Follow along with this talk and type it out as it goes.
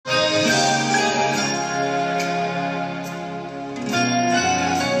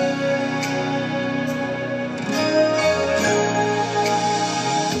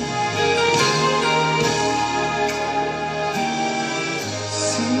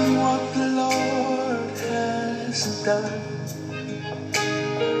done?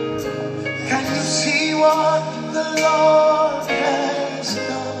 Can you see what the Lord has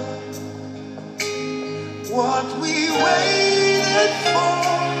done? What we waited for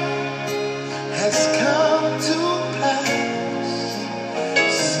has come to pass.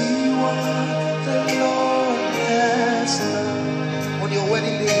 See what the Lord has done. On your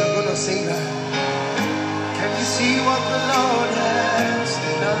wedding day, you're gonna sing that. Can you see what the Lord has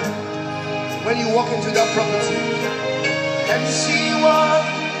done? When you walk into that property, can you see what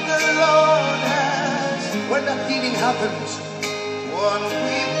the Lord has? When that healing happens, what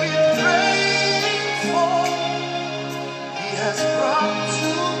we've been praying for, He has brought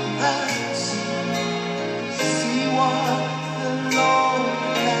to pass. See what the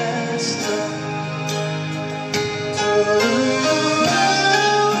Lord has done.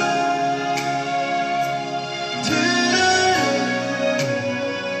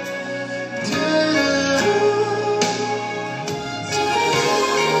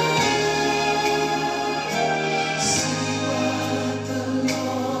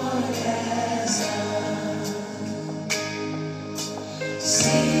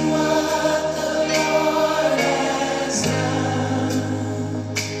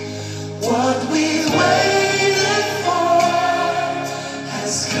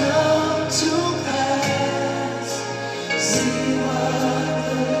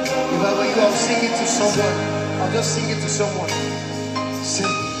 Sing it to someone. I'll just sing it to someone. Sing.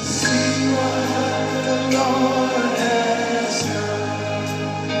 See what the Lord has done.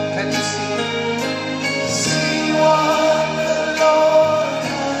 Can you see? See what the Lord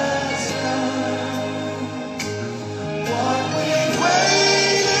has done. What we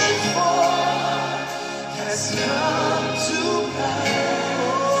waited for has come to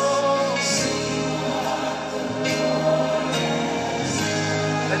pass. See what the Lord has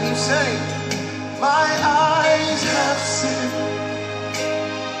done. Let me say. My eyes have seen,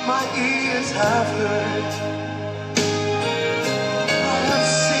 my ears have heard. I have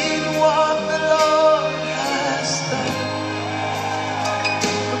seen what the Lord has done.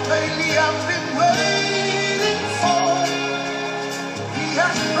 But lately I've been waiting for, He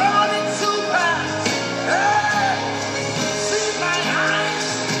has brought it to pass. Hey, see my eyes,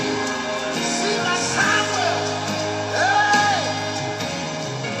 see my Samuel. Hey,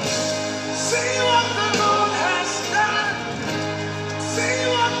 see what the Lord has done. See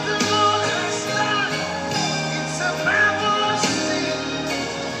what the Lord has done.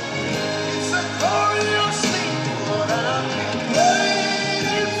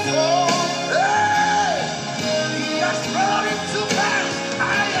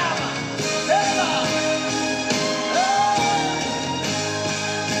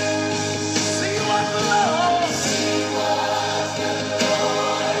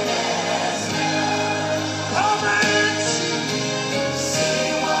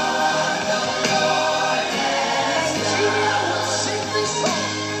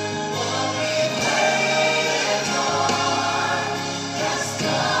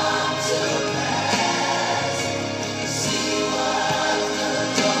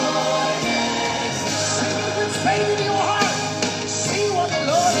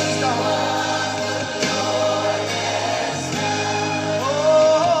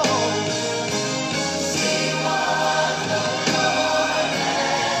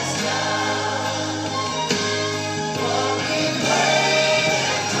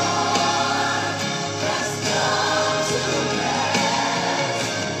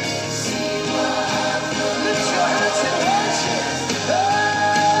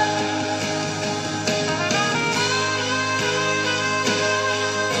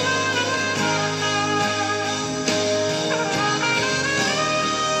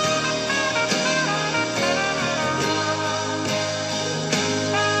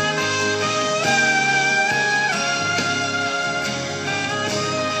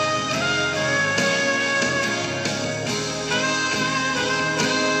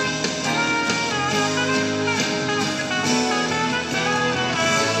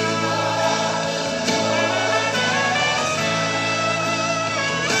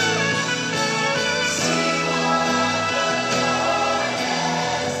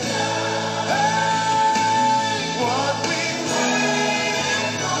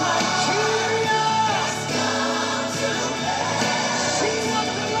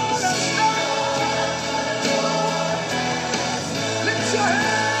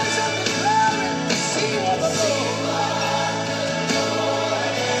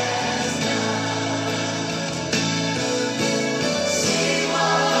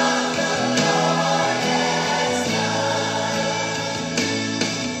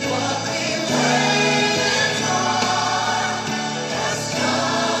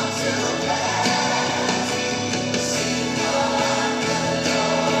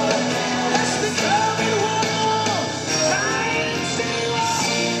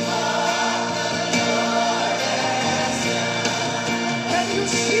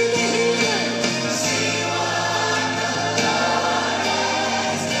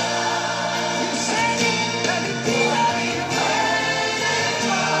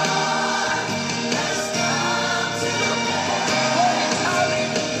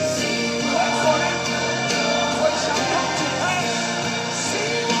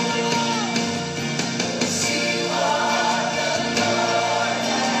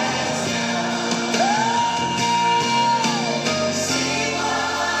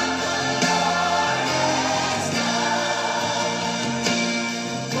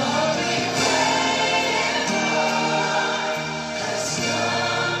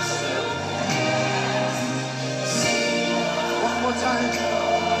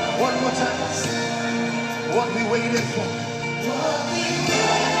 One more time. What we waited for. What we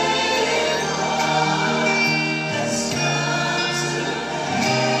waited for has come to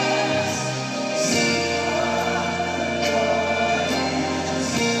pass. See what the Lord has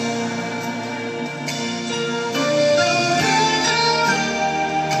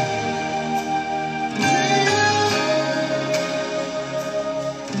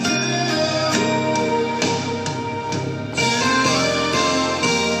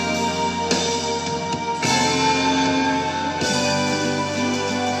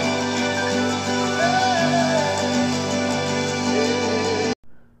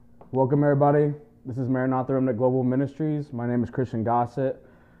Welcome, everybody. This is Maranatha Remnant Global Ministries. My name is Christian Gossett.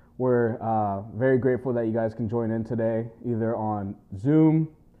 We're very grateful that you guys can join in today, either on Zoom,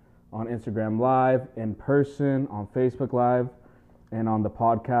 on Instagram Live, in person, on Facebook Live, and on the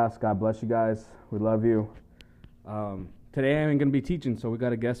podcast. God bless you guys. We love you. Today I'm going to be teaching, so we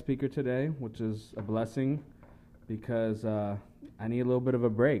got a guest speaker today, which is a blessing because I need a little bit of a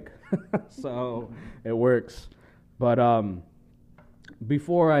break. So it works. But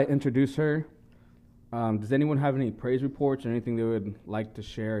before I introduce her, does anyone have any praise reports or anything they would like to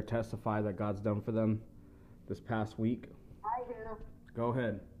share or testify that God's done for them this past week? I do. Go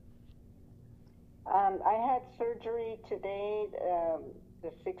ahead. I had surgery today.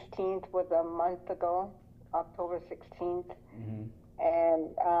 The 16th was a month ago, October 16th. Mm-hmm.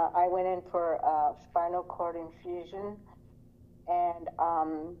 And I went in for a spinal cord infusion. And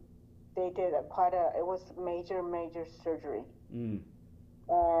they did it was major surgery. Mm.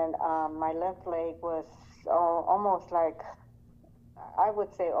 And my left leg was almost like, I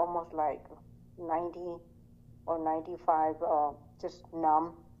would say almost like 90 or 95, just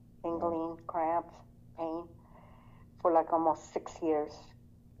numb, tingling, cramps, pain for like almost 6 years.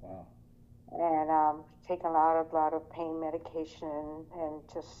 Wow. And taking a lot of pain medication and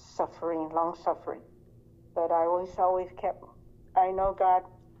just suffering, long suffering. But I always kept, I know God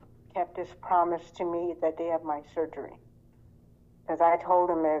kept his promise to me the day of my surgery. Because I told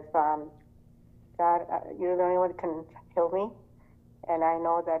him, if God, you're the only one who can heal me, and I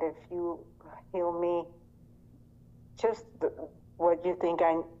know that if you heal me, just what you think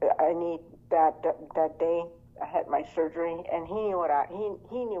I need that day I had my surgery, and he knew what I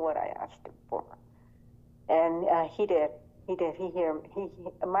asked him for, and he did. He heard me.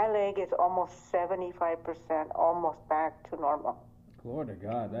 My leg is almost 75%, almost back to normal. Glory to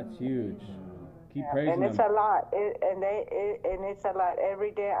God, that's huge. Keep praising and it's him. a lot. It's a lot.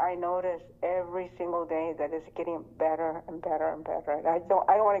 Every day I notice, every single day, that it's getting better and better and better. And I don't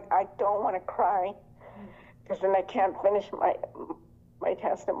want to cry, because then I can't finish my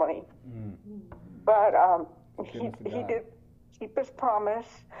testimony. Mm. But he did keep his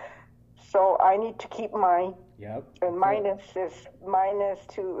promise, so I need to keep mine. Yep. And mine is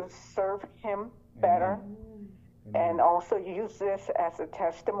to serve him better, and also use this as a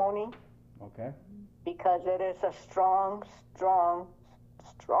testimony. Okay. Because it is a strong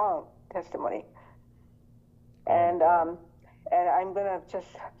testimony, and I'm gonna just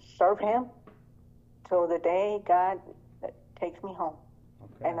serve him till the day God takes me home.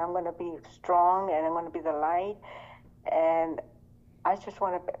 Okay. And I'm gonna be strong, and I'm gonna be the light, and I just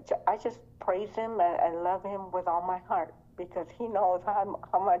praise him and love him with all my heart, because he knows how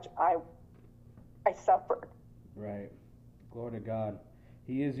much I suffered. Right. Glory to God.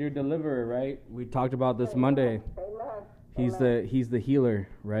 He is your deliverer, right? We talked about this Monday. Amen. He's the healer,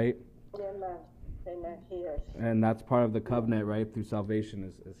 right? Amen. He is. And that's part of the covenant, right? Through salvation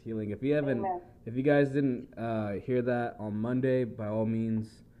is healing. If you guys didn't hear that on Monday, by all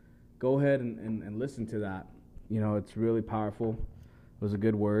means, go ahead and listen to that. You know, it's really powerful. It was a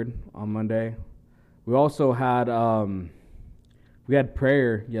good word on Monday. We also had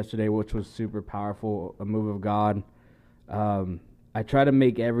prayer yesterday, which was super powerful, a move of God. I try to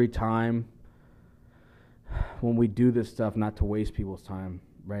make every time when we do this stuff not to waste people's time,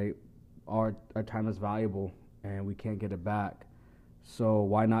 right? Our time is valuable, and we can't get it back. So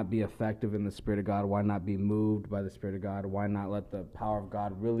why not be effective in the Spirit of God? Why not be moved by the Spirit of God? Why not let the power of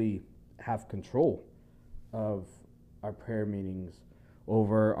God really have control of our prayer meetings,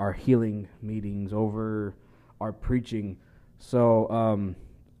 over our healing meetings, over our preaching? So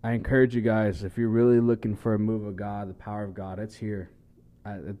I encourage you guys, if you're really looking for a move of God, the power of God, it's here.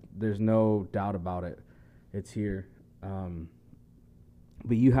 There's no doubt about it. It's here.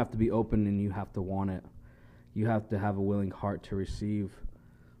 But you have to be open, and you have to want it. You have to have a willing heart to receive.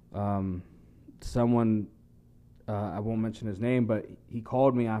 Someone, I won't mention his name, but he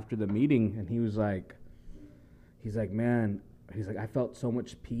called me after the meeting, and he's like, man, I felt so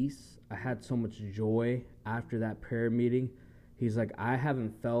much peace. I had so much joy after that prayer meeting. He's like, I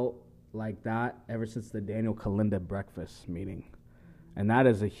haven't felt like that ever since the Daniel Kalinda breakfast meeting. And that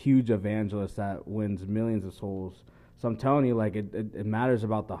is a huge evangelist that wins millions of souls. So I'm telling you, like, it matters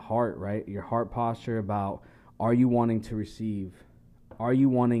about the heart, right? Your heart posture about, are you wanting to receive? Are you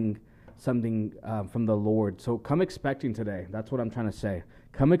wanting something from the Lord? So come expecting today. That's what I'm trying to say.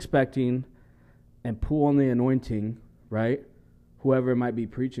 Come expecting and pull on the anointing, right? Whoever might be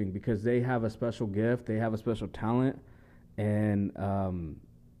preaching, because they have a special gift. They have a special talent. And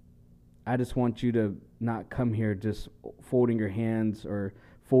I just want you to not come here just folding your hands or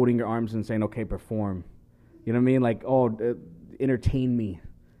folding your arms and saying, okay, perform. You know what I mean? Like, entertain me.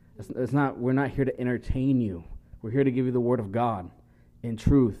 It's not. We're not here to entertain you. We're here to give you the word of God in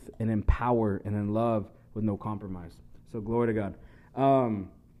truth and in power and in love with no compromise. So glory to God.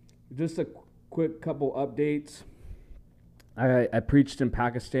 Just a quick couple updates. I preached in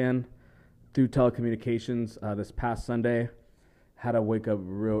Pakistan through telecommunications this past Sunday. Had to wake up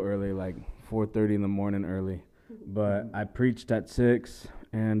real early, like 4:30 in the morning early. But I preached at 6,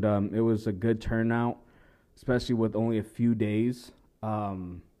 and it was a good turnout, especially with only a few days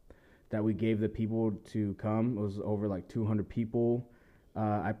that we gave the people to come. It was over like 200 people.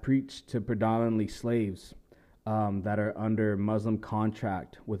 I preached to predominantly slaves that are under Muslim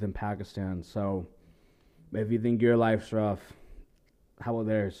contract within Pakistan. So if you think your life's rough, how about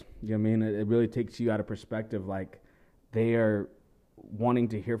theirs? You know what I mean? It really takes you out of perspective. Like, they are wanting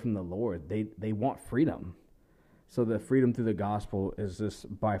to hear from the Lord. They want freedom. So the freedom through the gospel is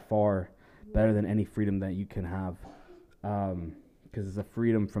just by far better than any freedom that you can have. Because it's a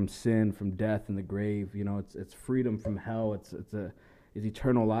freedom from sin, from death and the grave. You know, it's freedom from hell. It's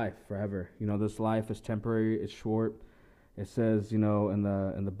eternal life forever. You know, this life is temporary, it's short. It says, you know, in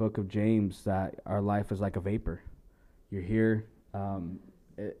the book of James that our life is like a vapor. You're here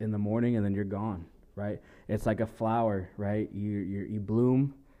in the morning and then you're gone, right? It's like a flower, right? You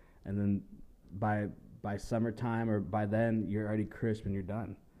bloom, and then by summertime or by then you're already crisp and you're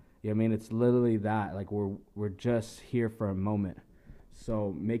done. You know what I mean? It's literally that. Like, we're just here for a moment.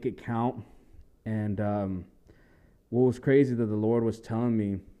 So make it count. And what was crazy that the Lord was telling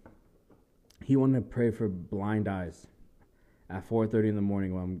me, he wanted to pray for blind eyes at 4:30 in the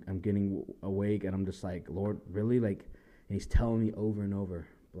morning when I'm getting awake, and I'm just like, Lord, really? Like, and he's telling me over and over,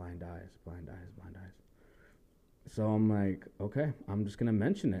 blind eyes, blind eyes, blind eyes. So I'm like, okay, I'm just gonna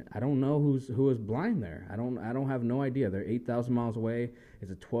mention it. I don't know who is blind there. I don't have no idea. They're 8,000 miles away.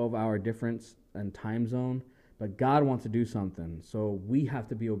 It's a 12-hour difference in time zone. But God wants to do something, so we have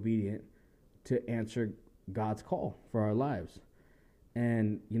to be obedient to answer God's call for our lives.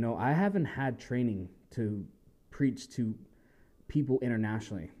 And you know, I haven't had training to preach to people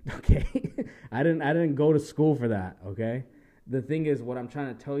internationally. Okay, I didn't go to school for that. Okay. The thing is, what I'm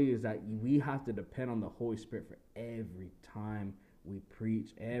trying to tell you is that we have to depend on the Holy Spirit for every time we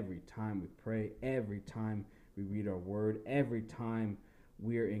preach, every time we pray, every time we read our word, every time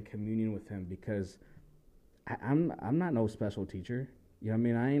we are in communion with him, because I'm not no special teacher. You know what I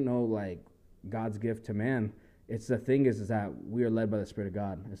mean? I ain't no like God's gift to man. It's the thing is that we are led by the Spirit of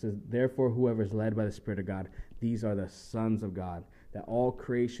God. It says, therefore, whoever is led by the Spirit of God, these are the sons of God, that all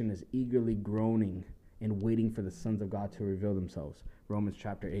creation is eagerly groaning and waiting for the sons of God to reveal themselves. Romans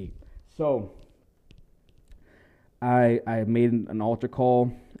chapter 8. So I made an altar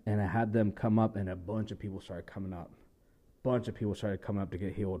call, and I had them come up, and a bunch of people started coming up. To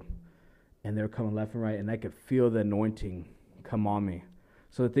get healed. And they were coming left and right, and I could feel the anointing come on me.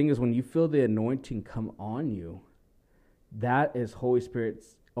 So the thing is, when you feel the anointing come on you, that is Holy Spirit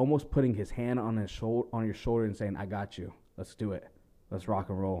almost putting his hand on your shoulder and saying, I got you. Let's do it. Let's rock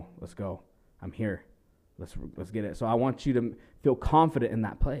and roll. Let's go. I'm here. Let's get it. So I want you to feel confident in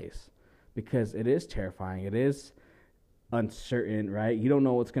that place, because it is terrifying. It is uncertain, right? You don't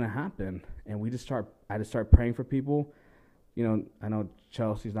know what's going to happen. And I just start praying for people. You know, I know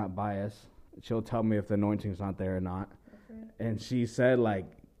Chelsea's not biased. She'll tell me if the anointing's not there or not. Right. And she said, like,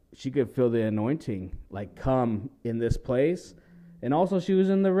 she could feel the anointing, like, come in this place. And also she was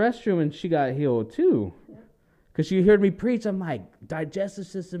in the restroom and she got healed too. Because she heard me preach. I'm like, digestive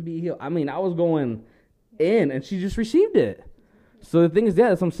system be healed. I mean, I was going in, and she just received it. So the thing is,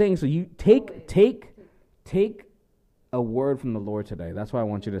 that's what I'm saying. So you take a word from the Lord today. That's what I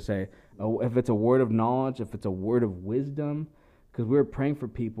want you to say. If it's a word of knowledge, if it's a word of wisdom, because we were praying for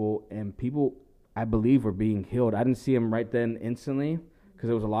people, and people, I believe, were being healed. I didn't see them right then instantly, because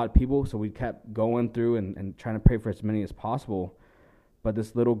there was a lot of people, so we kept going through and trying to pray for as many as possible. But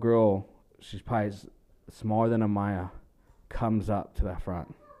this little girl, she's probably smaller than Amaya, comes up to the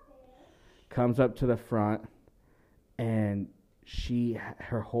front. And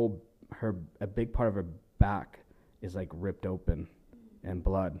a big part of her back is like ripped open and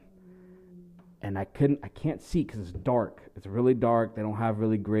blood. And I can't see because it's dark. It's really dark. They don't have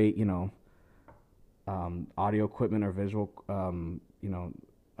really great, audio equipment or visual,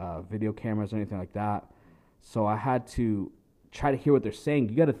 video cameras or anything like that. So I had to try to hear what they're saying.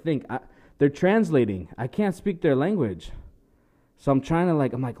 You got to think, they're translating. I can't speak their language. So I'm trying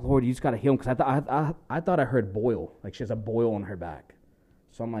to I'm like, Lord, you just got to heal him. Because I thought I heard boil. Like she has a boil on her back.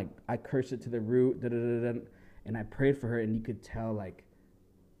 So I'm like, I cursed it to the root, and I prayed for her, and you could tell like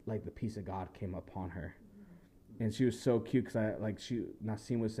the peace of God came upon her. And she was so cute because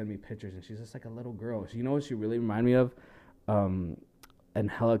Nasim would send me pictures, and she's just like a little girl. So you know what she really reminded me of?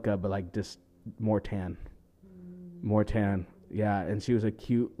 Angelica, but like just more tan. More tan. Yeah, and she was a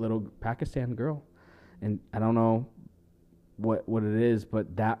cute little Pakistan girl. And I don't know what it is,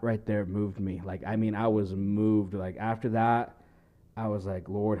 but that right there moved me. I was moved. Like after that, I was like,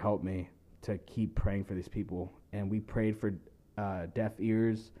 Lord, help me to keep praying for these people. And we prayed for deaf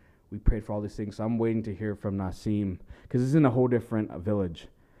ears. We prayed for all these things. So I'm waiting to hear from Nasim because it's in a whole different village.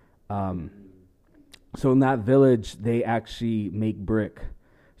 So in that village, they actually make brick.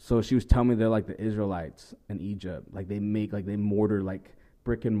 So she was telling me they're like the Israelites in Egypt. Like they make, they mortar, like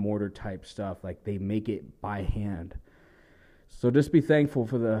brick and mortar type stuff. Like they make it by hand. So just be thankful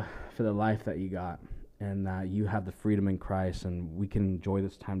for the life that you got, and that you have the freedom in Christ, and we can enjoy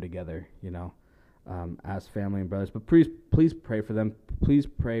this time together, as family and brothers. But please pray for them. Please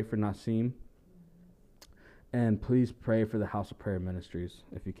pray for Nasim, and please pray for the House of Prayer Ministries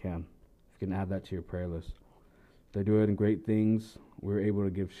if you can. If you can add that to your prayer list. They're doing great things. We were able to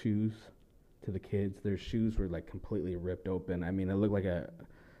give shoes to the kids. Their shoes were completely ripped open. I mean, it looked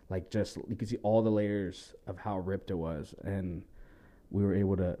you could see all the layers of how ripped it was, and we were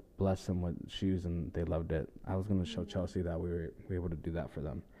able to bless them with shoes, and they loved it. I was going to show Chelsea that we were able to do that for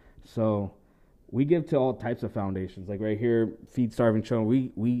them. So we give to all types of foundations. Like right here, Feed Starving Children,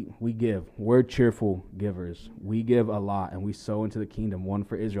 we give. We're cheerful givers. We give a lot, and we sow into the kingdom, one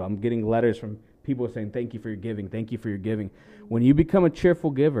for Israel. I'm getting letters from people saying, thank you for your giving. Thank you for your giving. When you become a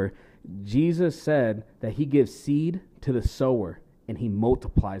cheerful giver, Jesus said that he gives seed to the sower, and he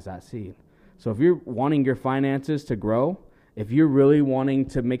multiplies that seed. So if you're wanting your finances to grow, if you're really wanting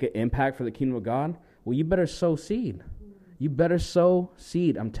to make an impact for the kingdom of God, well, you better sow seed. You better sow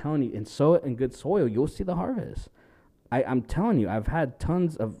seed. I'm telling you, and sow it in good soil. You'll see the harvest. I'm telling you, I've had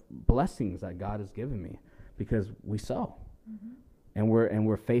tons of blessings that God has given me because we sow, and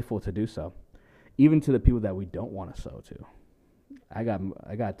we're faithful to do so, even to the people that we don't want to sow to. I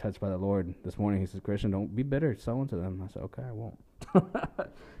got touched by the Lord this morning. He says, Christian, don't be bitter. Sow into them. I said, okay, I won't.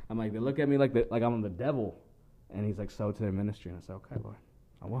 I'm like, they look at me like I'm the devil. And he's like, sow to their ministry. And I said, okay, Lord,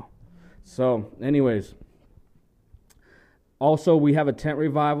 I will. So anyways, also we have a tent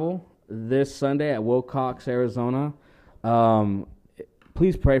revival this Sunday at Wilcox, Arizona.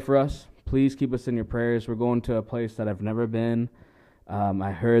 Please pray for us. Please keep us in your prayers. We're going to a place that I've never been.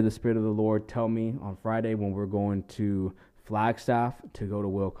 I heard the Spirit of the Lord tell me on Friday when we're going to Flagstaff to go to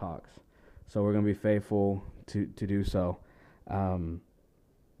Wilcox. So we're going to be faithful to do so.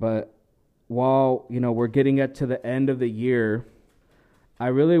 But while, we're getting to the end of the year, I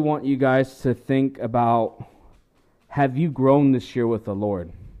really want you guys to think about, have you grown this year with the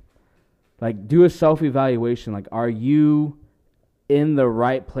Lord? Do a self-evaluation. Are you in the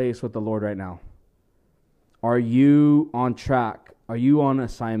right place with the Lord right now? Are you on track? Are you on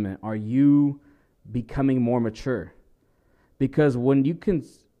assignment? Are you becoming more mature? Because what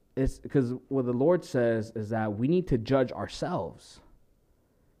the Lord says is that we need to judge ourselves.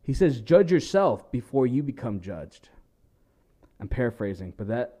 He says, judge yourself before you become judged. I'm paraphrasing,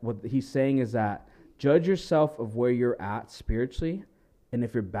 but what he's saying is that judge yourself of where you're at spiritually, and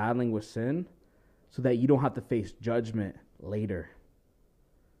if you're battling with sin, so that you don't have to face judgment later.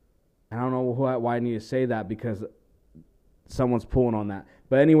 I don't know why I need to say that, because someone's pulling on that.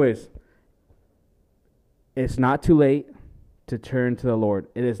 But anyways, it's not too late to turn to the Lord.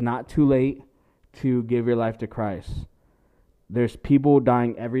 It is not too late to give your life to Christ. There's people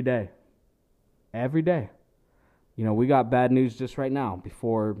dying every day. Every day. We got bad news just right now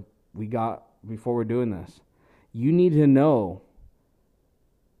before we're doing this. You need to know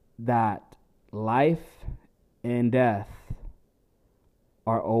that life and death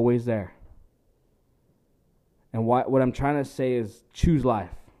are always there. And what I'm trying to say is choose life,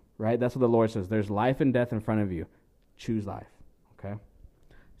 right? That's what the Lord says. There's life and death in front of you. Choose life, okay?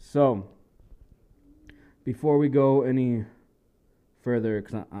 So, before we go any further,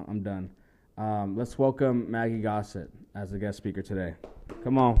 because I'm done, let's welcome Maggie Gossett as the guest speaker today.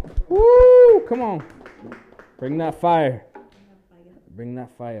 Come on. Woo! Come on. Bring that fire. Bring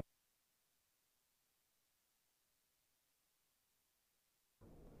that fire.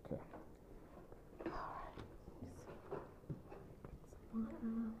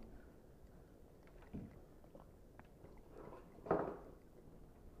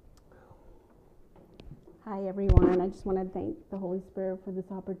 Hi, everyone. I just want to thank the Holy Spirit for this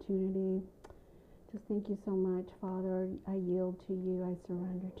opportunity. Just thank you so much, Father. I yield to you. I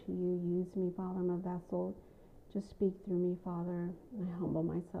surrender to you. Use me, Father. I'm a vessel. Just speak through me, Father. I humble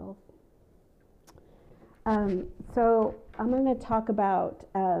myself. So I'm going to talk about,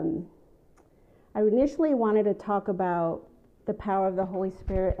 I initially wanted to talk about the power of the Holy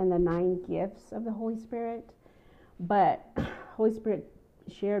Spirit and the 9 gifts of the Holy Spirit. But Holy Spirit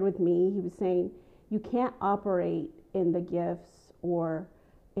shared with me, he was saying, you can't operate in the gifts or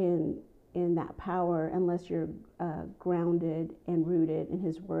in that power unless you're grounded and rooted in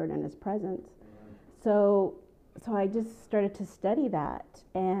his word and his presence. So I just started to study that,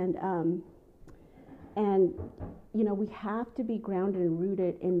 and you know, we have to be grounded and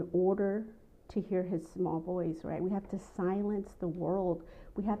rooted in order to hear his small voice, right? We have to silence the world.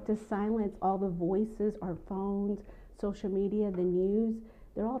 We have to silence all the voices, our phones, social media, the news.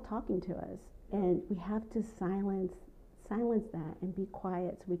 They're all talking to us, and we have to silence that and be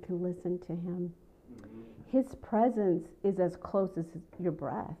quiet so we can listen to him. Mm-hmm. His presence is as close as your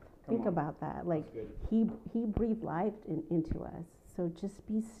breath. Think about that. Like he breathed life into us. So just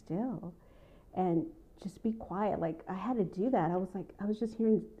be still and just be quiet. Like I had to do that. I was just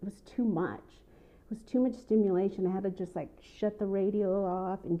hearing, it was too much. It was too much stimulation. I had to just like shut the radio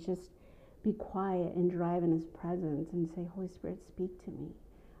off and just be quiet and drive in his presence and say, Holy Spirit, speak to me.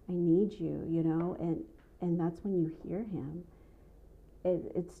 I need you, you know, and that's when you hear him.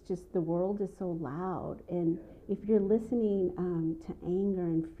 It's just, the world is so loud, and if you're listening to anger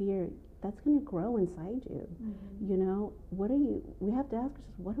and fear, that's going to grow inside you. Mm-hmm. You know, we have to ask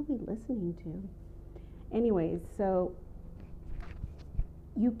ourselves, what are we listening to? Anyways, so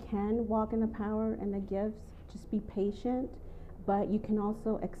you can walk in the power and the gifts, just be patient, but you can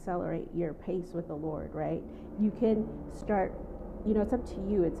also accelerate your pace with the Lord, right? You can start, you know, it's up to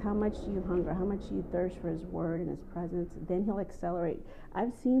you. It's how much you hunger, how much you thirst for his word and his presence. Then he'll accelerate.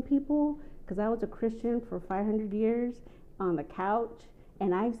 I've seen people, because I was a Christian for 500 years on the couch,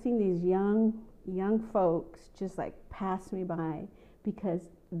 and I've seen these young folks just like pass me by because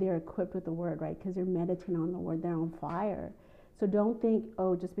they're equipped with the word, right? Because they're meditating on the word. They're on fire. So don't think,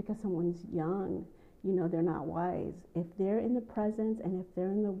 oh, just because someone's young, you know, they're not wise. If they're in the presence and if they're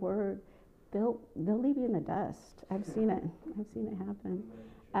in the word, they'll leave you in the dust. I've seen it happen.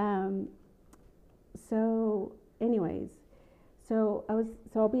 So anyways,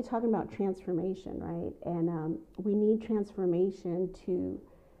 I'll be talking about transformation, right? And we need transformation to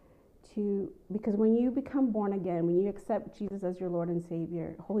because when you become born again, when you accept Jesus as your Lord and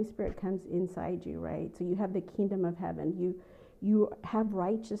Savior, Holy Spirit comes inside you, right? So you have the kingdom of heaven. You have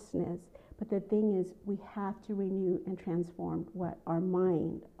righteousness. But the thing is, we have to renew and transform our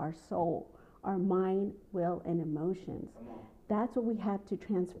mind, our soul, our mind, will, and emotions. That's what we have to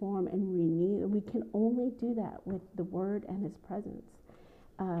transform and renew. And we can only do that with the word and his presence.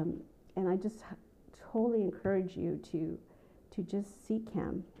 And I just totally encourage you to just seek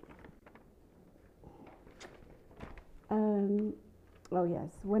him. Oh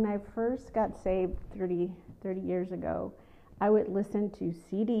yes, when I first got saved 30 years ago, I would listen to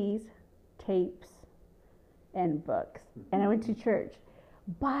CDs, tapes, and books. And I went to church.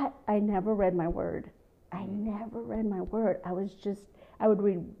 But I never read my word. I would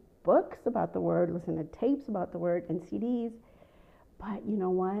read books about the word, listen to tapes about the word, and CDs. But you know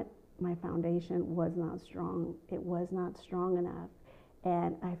what? My foundation was not strong. It was not strong enough.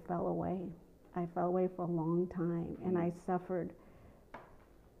 And I fell away. I fell away for a long time. And I suffered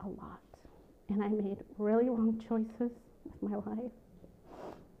a lot. And I made really wrong choices with my life.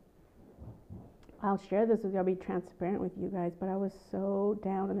 I'll share this with you. I'll be transparent with you guys. But I was so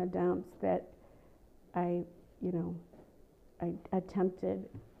down in the dumps that I attempted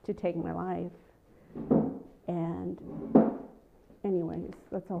to take my life. And anyways,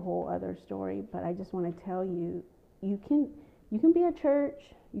 that's a whole other story. But I just want to tell you, you can be at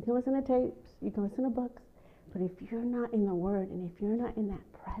church, you can listen to tapes, you can listen to books, but if you're not in the Word and if you're not in that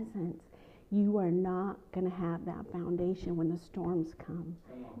presence, you are not going to have that foundation when the storms come.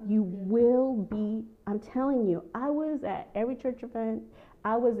 You will be, I'm telling you, I was at every church event.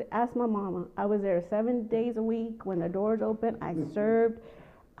 Ask my mama, I was there 7 days a week when the doors open. I served,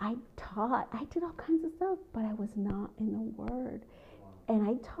 I taught, I did all kinds of stuff, but I was not in the Word. And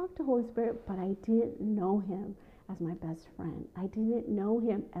I talked to Holy Spirit, but I didn't know him as my best friend. I didn't know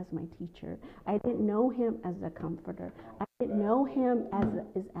him as my teacher. I didn't know him as a comforter. I didn't know him as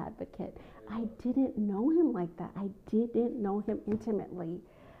his advocate. I didn't know him like that. I didn't know him intimately.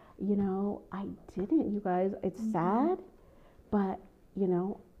 You know, I didn't, you guys. It's sad, but, you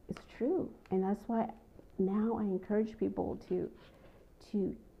know, it's true. And that's why now I encourage people to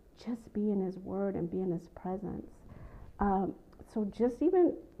just be in His Word and be in His presence. So just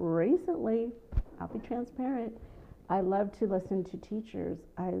even recently, I'll be transparent, I love to listen to teachers.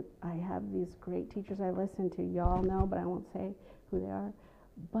 I have these great teachers I listen to. Y'all know, but I won't say who they are.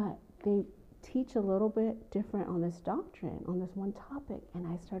 But they teach a little bit different on this doctrine, on this one topic. And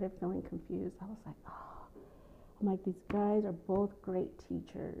I started feeling confused. I was like, oh, I'm like, these guys are both great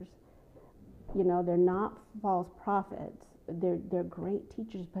teachers. You know, they're not false prophets. They're great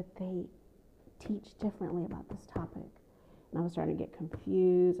teachers, but they teach differently about this topic. And I was starting to get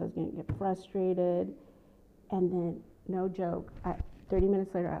confused. I was going to get frustrated. And then, no joke, 30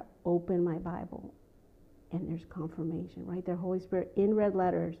 minutes later, I opened my Bible, and there's confirmation right there. Holy Spirit, in red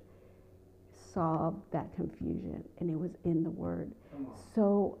letters, solved that confusion, and it was in the Word.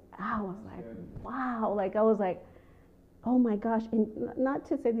 So I was like, wow. Like, I was like, oh my gosh. And not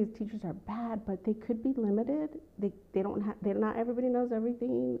to say these teachers are bad, but they could be limited. They don't have, not everybody knows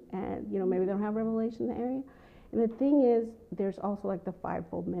everything, and, you know, maybe they don't have revelation in the area. And the thing is, there's also like the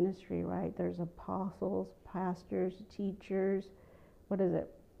fivefold ministry, right? There's apostles, pastors, teachers, what is it?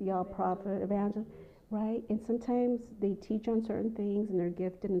 Y'all, prophet, evangelist, right? And sometimes they teach on certain things and they're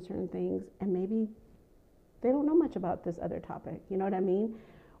gifted in certain things, and maybe they don't know much about this other topic. You know what I mean?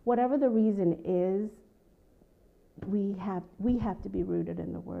 Whatever the reason is, we have to be rooted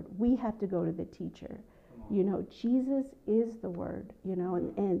in the Word. We have to go to the teacher. You know, Jesus is the Word, you know,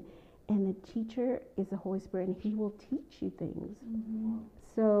 and the teacher is the Holy Spirit, and He will teach you things. Mm-hmm.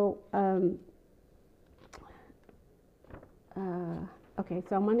 So, okay,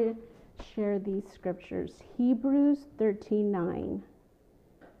 so I'm going to share these scriptures. Hebrews 13:9.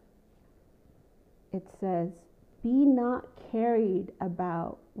 It says, "Be not carried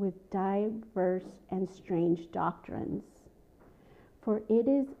about with diverse and strange doctrines, for it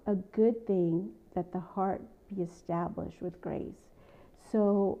is a good thing that the heart be established with grace."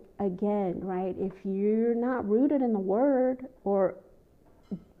 So again, right, if you're not rooted in the Word or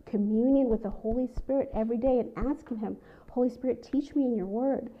communion with the Holy Spirit every day and asking Him, Holy Spirit, teach me in your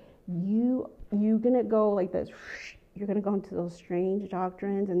Word, you're going to go like this. You're going to go into those strange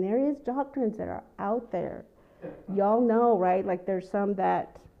doctrines. And there is doctrines that are out there. Y'all know, right? Like there's some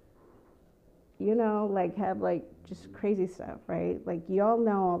that, you know, like have like just crazy stuff, right? Like y'all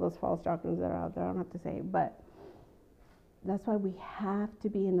know all those false doctrines that are out there. I don't have to say it, but that's why we have to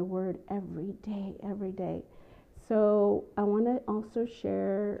be in the Word every day, every day. So I want to also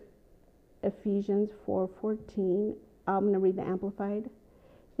share Ephesians 4:14. I'm going to read the Amplified.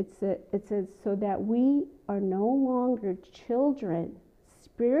 It says, "So that we are no longer children,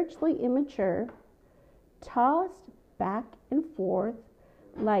 spiritually immature, tossed back and forth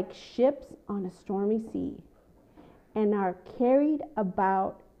like ships on a stormy sea, and are carried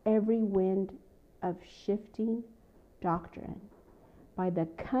about every wind of shifting doctrine by the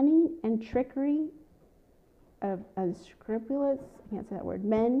cunning and trickery of unscrupulous, I can't say that word,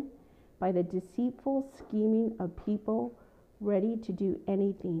 men, by the deceitful scheming of people ready to do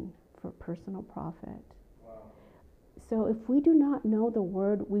anything for personal profit." Wow. So if we do not know the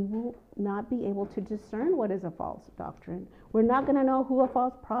Word, we will not be able to discern what is a false doctrine. We're not going to know who a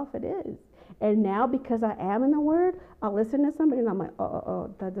false prophet is. And now, because I am in the Word, I'll listen to somebody and I'm like,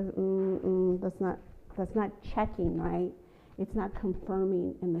 that doesn't, that's not checking, right? It's not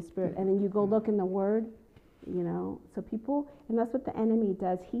confirming in the Spirit. And then you go look in the Word, you know. So people, and that's what the enemy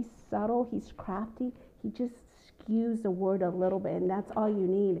does. He's subtle, he's crafty. He just skews the Word a little bit. And that's all you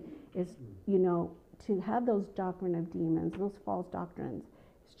need is, you know, to have those doctrine of demons, those false doctrines.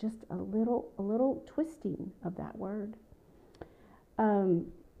 It's just a little twisting of that Word.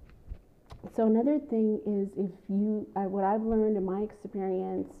 So another thing is, if you, what I've learned in my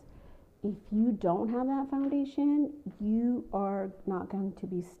experience, if you don't have that foundation, you are not going to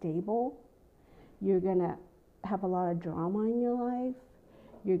be stable. You're going to have a lot of drama in your life.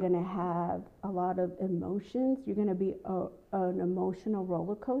 You're going to have a lot of emotions. You're going to be an emotional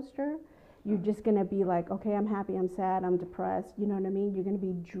roller coaster. You're just going to be like, okay, I'm happy, I'm sad, I'm depressed. You know what I mean? You're going to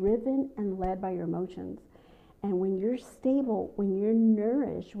be driven and led by your emotions. And when you're stable, when you're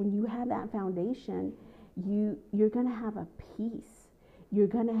nourished, when you have that foundation, you're going to have a peace. You're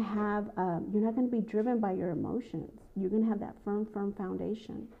going to have, you're not going to be driven by your emotions. You're going to have that firm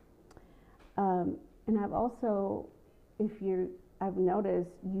foundation. And I've also, I've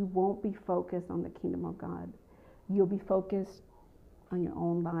noticed you won't be focused on the kingdom of God. You'll be focused on your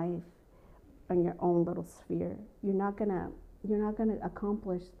own life, on your own little sphere. You're not gonna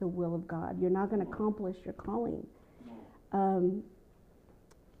accomplish the will of God. You're not gonna accomplish your calling.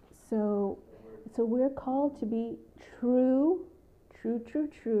 So we're called to be true,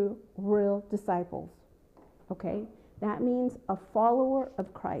 real disciples. Okay? That means a follower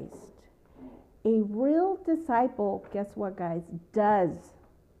of Christ. A real disciple, guess what, guys, does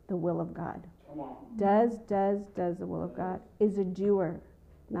the will of God. Does the will of God. Is a doer.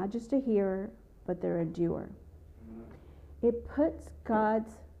 Not just a hearer, but they're a doer. It puts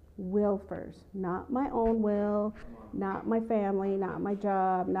God's will first. Not my own will, not my family, not my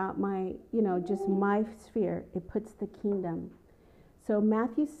job, not my, just my sphere. It puts the kingdom. So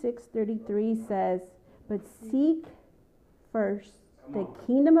Matthew 6:33 says, but seek first the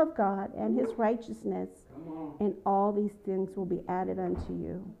kingdom of God and his righteousness, and all these things will be added unto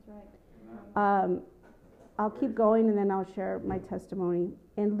you. I'll keep going and then I'll share my testimony.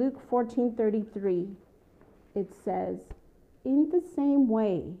 In Luke 14:33, it says, in the same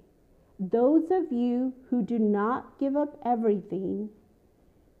way, those of you who do not give up everything,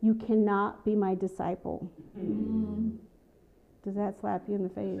 you cannot be my disciple. Mm. Does that slap you in the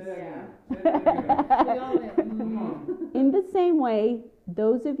face? Yeah. In the same way,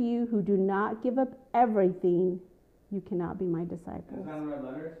 those of you who do not give up everything, you cannot be my disciples. Is that in red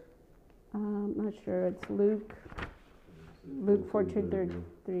letters? I'm not sure. It's Luke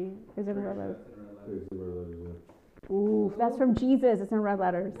 14:33. Is it in red letters? Ooh, that's from Jesus. It's in red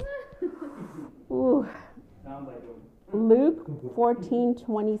letters. Ooh. Sounds like Luke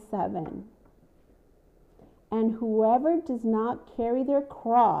 14:27. And whoever does not carry their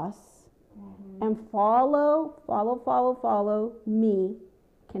cross and follow me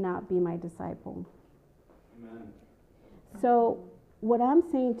cannot be my disciple. Amen. So what I'm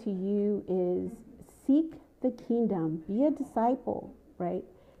saying to you is seek the kingdom, be a disciple, right?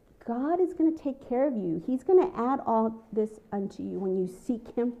 God is going to take care of you. He's going to add all this unto you when you seek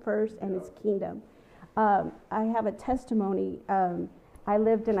him first and his kingdom. I have a testimony. I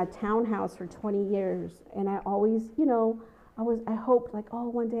lived in a townhouse for 20 years, and I always, I hoped like, oh,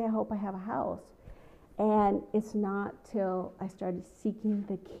 one day I hope I have a house. And it's not till I started seeking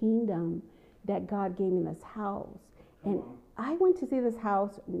the kingdom that God gave me this house. And I went to see this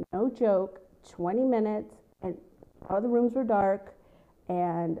house, no joke, 20 minutes, and all the rooms were dark.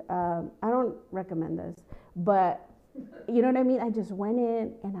 And I don't recommend this, but you know what I mean? I just went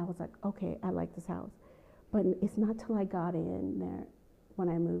in and I was like, okay, I like this house. But it's not till I got in there, when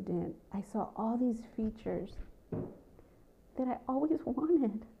I moved in, I saw all these features that I always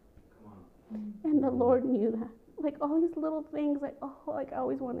wanted. And the Lord knew that. Like all these little things, like, oh, like I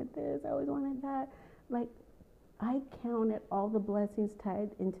always wanted this, I always wanted that. Like I counted all the blessings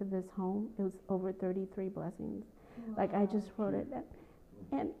tied into this home. It was over 33 blessings. Wow. Like I just wrote it down.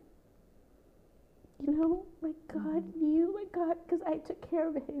 And, like God knew, like God, because I took care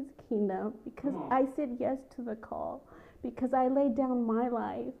of his kingdom, because I said yes to the call, because I laid down my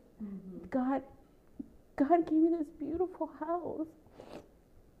life. Mm-hmm. God gave me this beautiful house.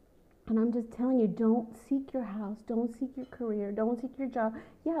 And I'm just telling you, don't seek your house, don't seek your career, don't seek your job.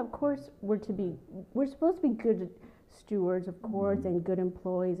 Yeah, of course, we're supposed to be good stewards, of course, and good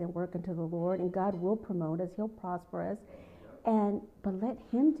employees and work unto the Lord, and God will promote us, he'll prosper us. But let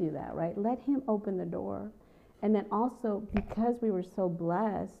him do that, right? Let him open the door. And then also, because we were so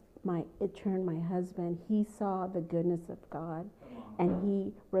blessed, my husband, he saw the goodness of God, and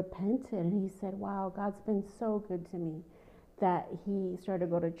he repented, and he said, wow, God's been so good to me, that he started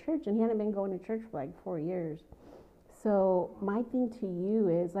to go to church, and he hadn't been going to church for like 4 years. So my thing to you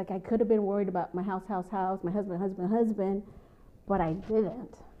is, like, I could have been worried about my house, my husband, but I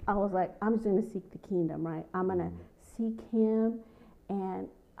didn't. I was like, I'm just going to seek the kingdom, right? I'm going to seek him, and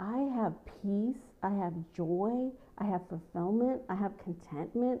I have peace, I have joy, I have fulfillment, I have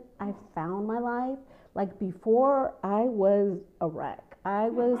contentment. I found my life. Like before, I was a wreck. I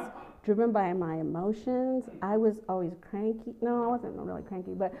was driven by my emotions. I was always cranky. No, I wasn't really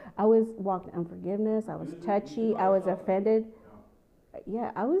cranky, but I was walked in unforgiveness. I was touchy. I was offended.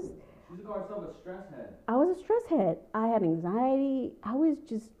 Yeah, I was. She called herself a stress head. I was a stress head. I had anxiety. I was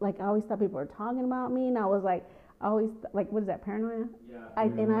just like, I always thought people were talking about me, and I was like, what is that, paranoia? Yeah.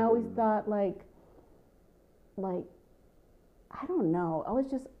 And I always thought like, I don't know. I was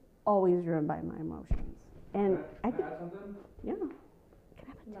just always driven by my emotions. And can I add something? Yeah.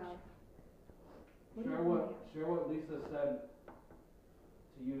 Share what Lisa said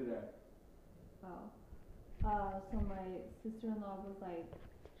to you today. So my sister-in-law was like,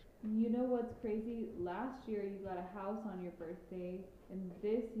 you know what's crazy? Last year you got a house on your birthday, and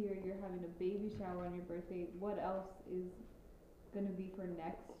this year you're having a baby shower on your birthday. What else is going to be for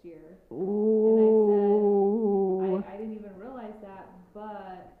next year? Ooh. And I said, I didn't even realize that,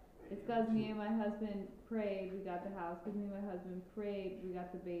 but it's because me and my husband prayed, we got the house. Because me and my husband prayed, we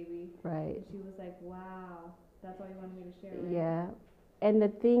got the baby. Right. And she was like, wow, that's all you wanted me to share, right? Yeah. And the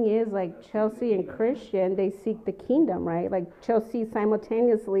thing is, like Chelsea and Christian, they seek the kingdom, right? Like Chelsea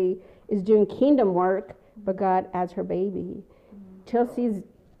simultaneously is doing kingdom work, but God as her baby. Chelsea's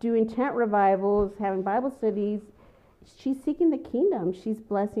doing tent revivals, having Bible studies. She's seeking the kingdom. She's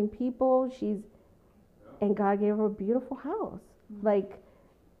blessing people. And God gave her a beautiful house. Like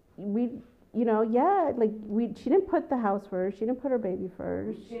she didn't put the house first. She didn't put her baby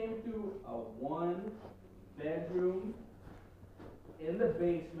first. We came to a 1-bedroom in the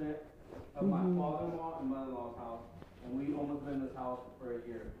basement of my father-in-law and mother-in-law's house, and we almost been in this house for a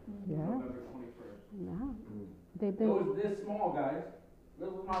year. November 21st. Yeah. It was this small, guys. This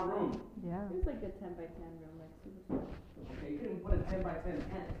was my room. Yeah. It's like a 10 by 10 room, like super small. Okay, you couldn't even put a 10 by 10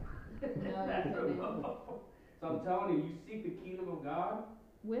 tent. No, you couldn't. So I'm telling you, you seek the kingdom of God.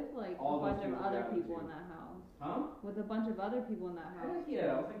 With like All a bunch those of people other gather people too. in that house. Huh? With a bunch of other people in that house. Heck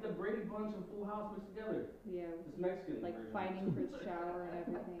yeah, it was like the Brady Bunch and Full House mixed together. Yeah. This Mexican Like version. fighting for the shower and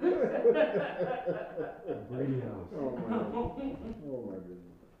everything. Brady House. Oh my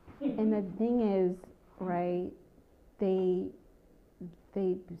goodness. And the thing is, right, they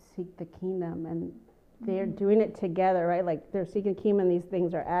seek the kingdom and they're doing it together, right? Like they're seeking the kingdom and these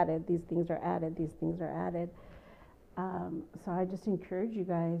things are added, these things are added, these things are added. So I just encourage you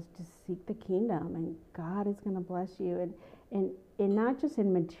guys to seek the kingdom and God is going to bless you. And not just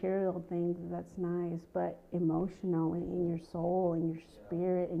in material things, that's nice, but emotionally, in your soul, in your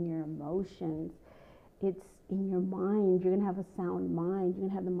spirit, in your emotions. It's in your mind. You're going to have a sound mind. You're going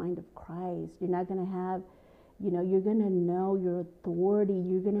to have the mind of Christ. You're not going to have, you're going to know your authority.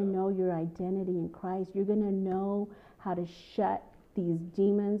 You're going to know your identity in Christ. You're going to know how to shut these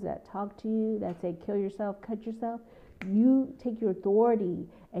demons that talk to you, that say, kill yourself, cut yourself. You take your authority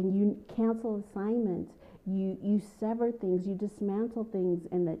and you cancel assignments. You sever things. You dismantle things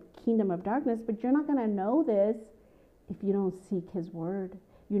in the kingdom of darkness. But you're not going to know this if you don't seek His word.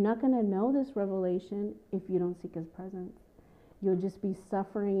 You're not going to know this revelation if you don't seek His presence. You'll just be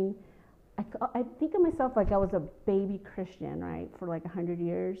suffering. I think of myself like I was a baby Christian, right, for like 100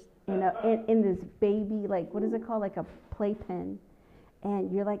 years. In this baby, like, what is it called? Like a playpen.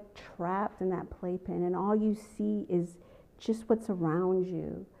 And you're like trapped in that playpen. And all you see is just what's around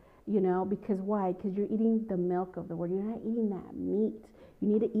you. Because why? Because you're eating the milk of the word. You're not eating that meat. You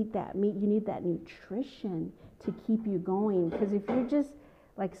need to eat that meat. You need that nutrition to keep you going. Because if you're just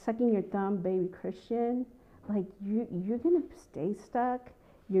like sucking your thumb, baby Christian, like you're gonna stay stuck.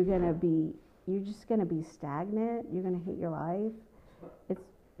 You're just gonna be stagnant. You're gonna hate your life.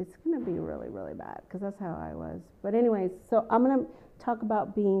 It's gonna be really, really bad. Because that's how I was. But anyways, so I'm gonna talk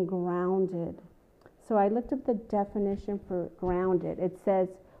about being grounded. So I looked up the definition for grounded. It says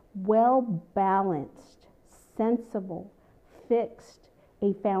well balanced, sensible, fixed,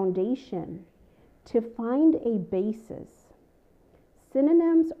 a foundation, to find a basis.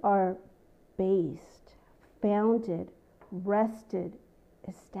 Synonyms are based, founded, rested,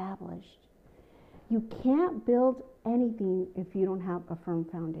 established. You can't build anything if you don't have a firm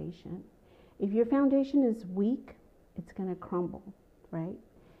foundation. If your foundation is weak, it's going to crumble, right?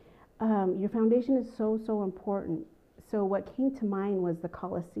 Your foundation is so, so important. So what came to mind was the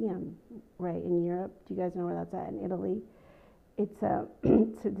Colosseum, right, in Europe. Do you guys know where that's at? In Italy. It's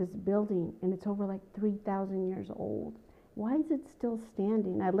this building, and it's over like 3,000 years old. Why is it still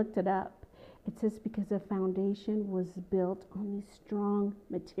standing? I looked it up. It says because the foundation was built on these strong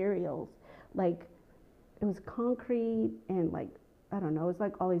materials. Like, it was concrete and like, I don't know, it's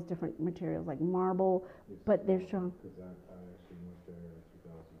like all these different materials, like marble, but they're strong. Because I actually went there in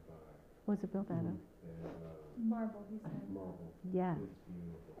 2005. What's it built out of? And Marble, he said. marble. Yeah. It's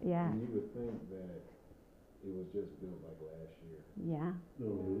beautiful. Yeah. And you would think that it was just built like last year. Yeah.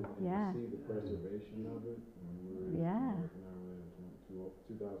 And Yeah. to see the preservation of it when we were Yeah. working our way in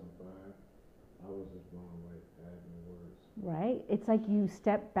 2005, I was just blown away. I had no words. Right? It's like you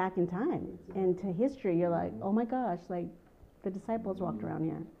step back in time into history. You're like, oh my gosh, like the disciples walked around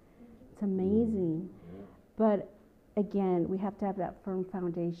here. It's amazing. Yeah. But again, we have to have that firm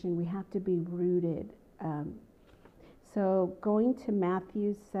foundation. We have to be rooted. So going to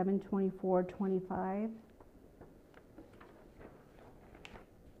Matthew 7:24-25.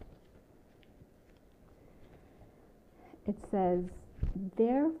 It says,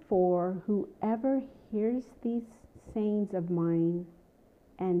 therefore, whoever hears these sayings of mine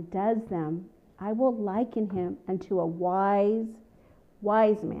and does them, I will liken him unto a wise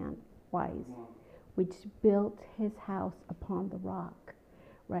man, which built his house upon the rock.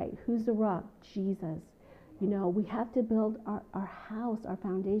 Right? Who's the rock? Jesus. We have to build our house, our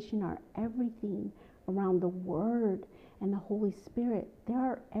foundation, our everything around the Word and the Holy Spirit. They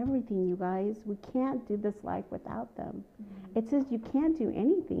are everything, you guys. We can't do this life without them. Mm-hmm. It says you can't do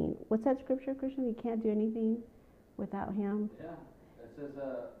anything. What's that scripture, Christian? You can't do anything without Him. Yeah, it says,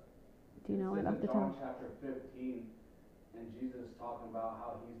 Do you know it says off in the John top? chapter 15, and Jesus talking about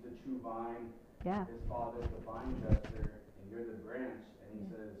how he's the true vine, Yeah. his father's the vine dresser, and you're the branch. And he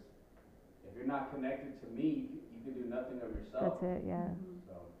says, if you're not connected to me, you can do nothing of yourself. That's it, yeah. Mm-hmm.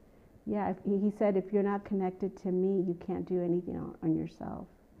 So, Yeah, he said, if you're not connected to me, you can't do anything on yourself.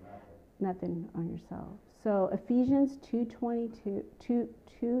 Nothing on yourself. So Ephesians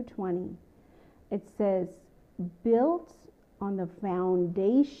 2:20, it says, built on the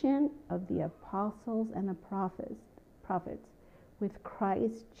foundation of the apostles and the prophets, with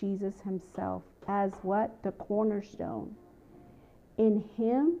Christ Jesus himself as what? The cornerstone. In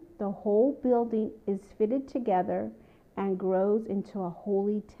him, the whole building is fitted together and grows into a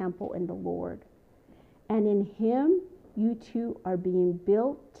holy temple in the Lord. And in him, you two are being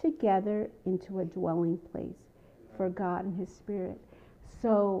built together into a dwelling place for God and his Spirit.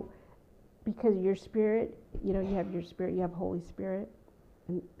 So, because your spirit, you have your spirit, you have Holy Spirit.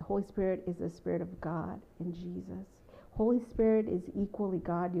 And the Holy Spirit is the Spirit of God in Jesus. Holy Spirit is equally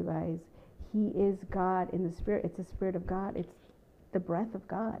God, you guys. He is God in the Spirit. It's the Spirit of God. It's the breath of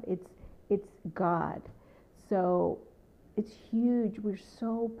God. It's God. So it's huge. We're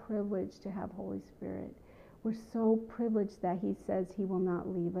so privileged to have Holy Spirit. We're so privileged that he says he will not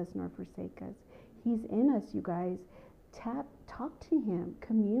leave us nor forsake us. He's in us, you guys. Talk to him.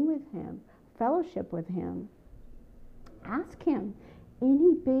 Commune with him. Fellowship with him. Ask him.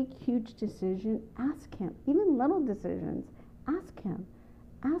 Any big, huge decision, ask him. Even little decisions, ask him.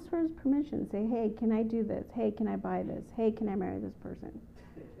 Ask for his permission. Say, hey, can I do this? Hey, can I buy this? Hey, can I marry this person?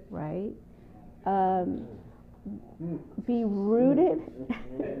 Right? Be rooted.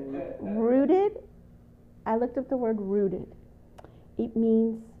 Rooted. I looked up the word rooted. It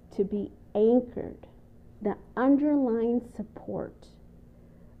means to be anchored, the underlying support,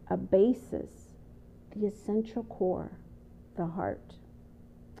 a basis, the essential core, the heart.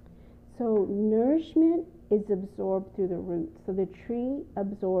 So nourishment is absorbed through the roots. So the tree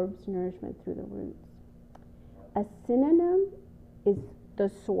absorbs nourishment through the roots. A synonym is the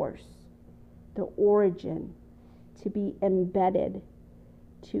source, the origin, to be embedded,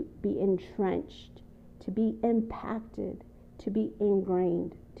 to be entrenched, to be impacted, to be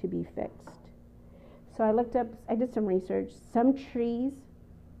ingrained, to be fixed. So I did some research. Some trees'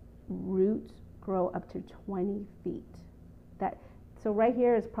 roots grow up to 20 feet. So right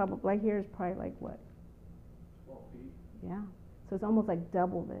here is probably like what? 12 feet. Yeah. So it's almost like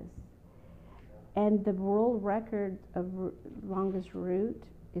double this. And the world record of longest root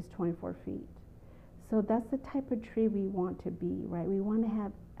is 24 feet. So that's the type of tree we want to be, right? We want to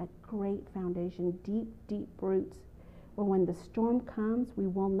have a great foundation, deep, deep roots. Where when the storm comes, we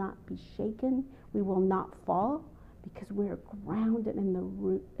will not be shaken. We will not fall because we're grounded in the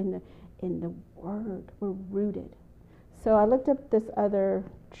root, in the Word. We're rooted. So I looked up this other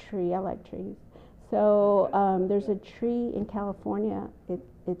tree. I like trees. So there's a tree in California.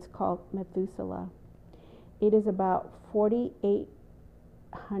 It's called Methuselah. It is about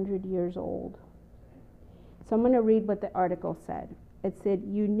 4,800 years old. So I'm going to read what the article said. It said,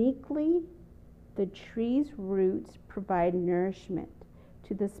 uniquely, the tree's roots provide nourishment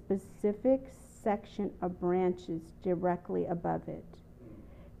to the specific section of branches directly above it.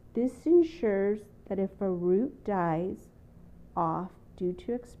 This ensures that if a root dies off due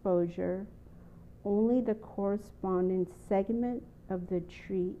to exposure, only the corresponding segment of the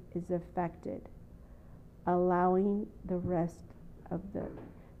tree is affected, allowing the rest of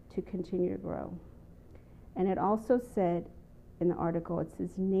to continue to grow. And it also said in the article, it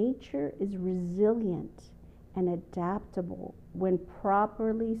says, nature is resilient and adaptable when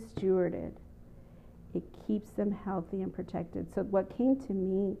properly stewarded. It keeps them healthy and protected. So what came to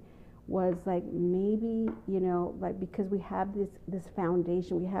me was like, maybe, because we have this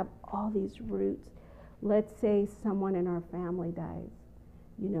foundation, we have all these roots. Let's say someone in our family dies,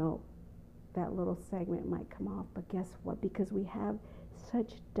 that little segment might come off, but guess what? Because we have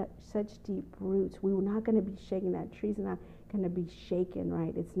such deep roots, we're not going to be shaking. That tree's not going to be shaken,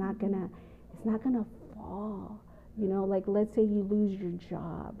 right? It's not gonna fall. Like let's say you lose your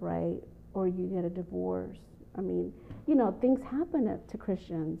job, right? Or you get a divorce. I mean, things happen to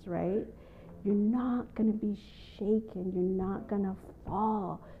Christians, right? You're not going to be shaken. You're not going to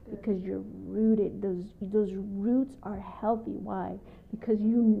fall because you're rooted. Those roots are healthy. Why? Because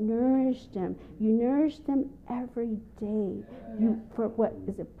you nourish them. You nourish them every day. For what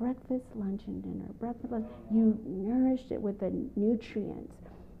is it? Breakfast, lunch, and dinner. Breakfast, lunch. You nourish it with the nutrients.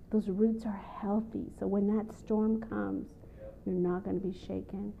 Those roots are healthy. So when that storm comes, you're not going to be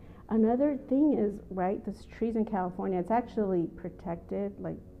shaken. Another thing is, right, this trees in California, it's actually protected,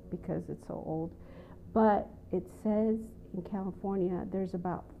 like, because it's so old. But it says in California, there's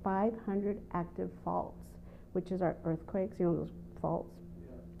about 500 active faults, which is our earthquakes, you know, those faults.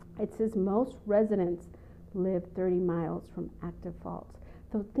 It says most residents live 30 miles from active faults.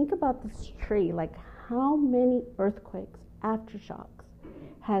 So think about this tree, like how many earthquakes, aftershocks,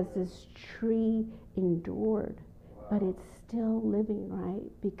 has this tree endured? But it's still living, right?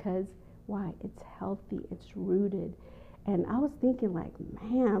 Because why? It's healthy, it's rooted. And I was thinking, like,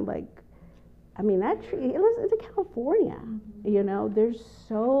 man, like, I mean, that tree, it lives in California, you know, they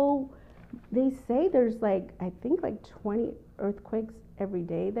say there's like, I think like 20 earthquakes every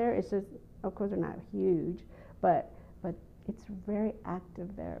day there. It's just, of course, they're not huge, but it's very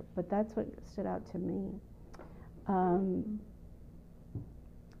active there. But that's what stood out to me.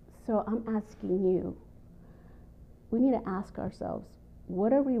 So I'm asking you, we need to ask ourselves,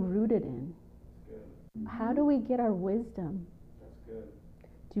 what are we rooted in? How do we get our wisdom? That's good.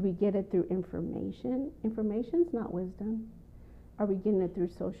 Do we get it through information? Information's not wisdom. Are we getting it through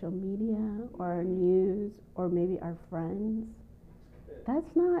social media or our news or maybe our friends?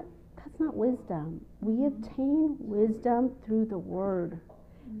 That's not wisdom. We obtain wisdom through the Word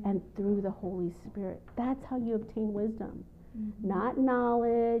and through the Holy Spirit. That's how you obtain wisdom. Not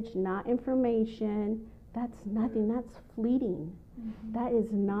knowledge, not information. That's nothing. That's fleeting. That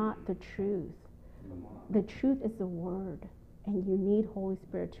is not the truth. The truth is the Word, and you need Holy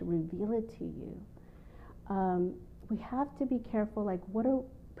Spirit to reveal it to you. We have to be careful, like,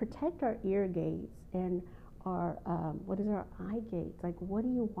 protect our ear gates and our, what is our eye gates? Like, what are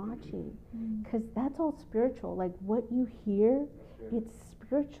you watching? Because that's all spiritual. Like, what you hear, it's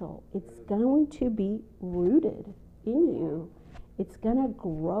spiritual. It's going to be rooted in you. It's going to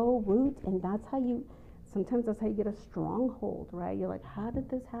grow roots, and sometimes that's how you get a stronghold, right? You're like, how did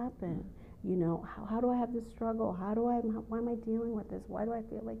this happen? You know, how do I have this struggle? Why am I dealing with this? Why do I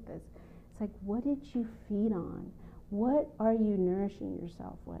feel like this? It's like, what did you feed on? What are you nourishing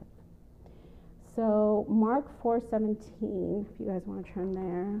yourself with? So Mark 4:17, if you guys want to turn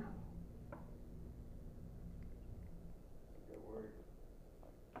there.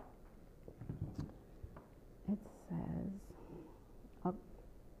 It says,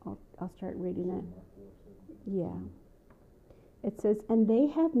 I'll start reading it. Yeah. It says, and they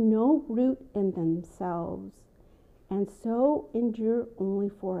have no root in themselves, and so endure only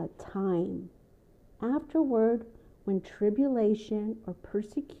for a time. Afterward, when tribulation or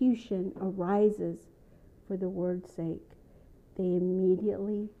persecution arises for the word's sake, they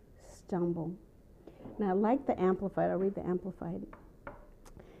immediately stumble. Now, I like the Amplified. I'll read the Amplified.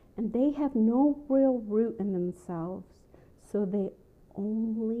 And they have no real root in themselves, so they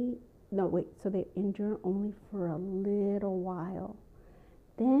endure only for a little while.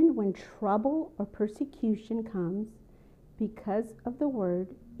 Then when trouble or persecution comes because of the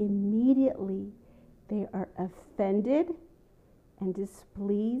word, immediately they are offended and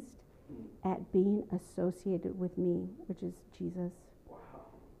displeased at being associated with me, which is Jesus,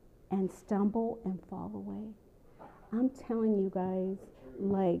 and stumble and fall away. I'm telling you guys,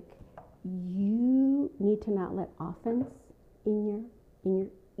 like, you need to not let offense you need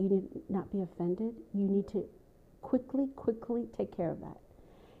not be offended. You need to quickly take care of that.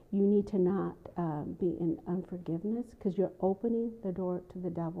 You need to not be in unforgiveness, because you're opening the door to the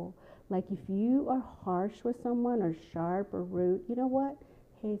devil. Like, if you are harsh with someone or sharp or rude, you know what?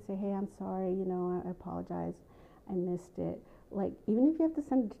 Hey, say, hey, I'm sorry, you know, I apologize. I missed it. Like, even if you have to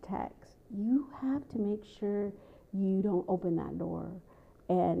send a text, you have to make sure you don't open that door.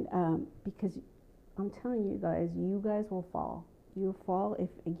 And because I'm telling you guys will fall. You'll fall if,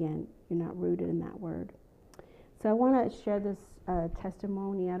 again, you're not rooted in that word. So I want to share this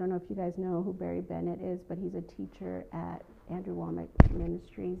testimony. I don't know if you guys know who Barry Bennett is, but he's a teacher at Andrew Womack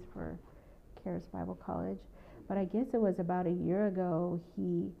Ministries for Charis Bible College. But I guess it was about a year ago,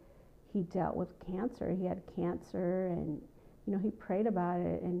 he dealt with cancer. He had cancer, and, you know, he prayed about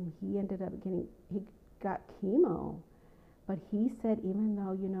it, and he ended up he got chemo. But he said, even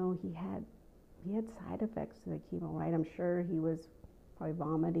though, you know, he had side effects to the chemo, right? I'm sure he was probably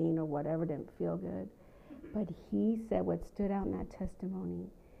vomiting or whatever, didn't feel good. But he said what stood out in that testimony,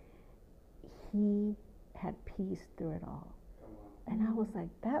 he had peace through it all. And I was like,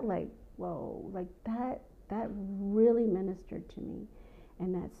 whoa, like that really ministered to me.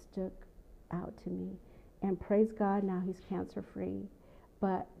 And that stuck out to me. And praise God, now he's cancer free.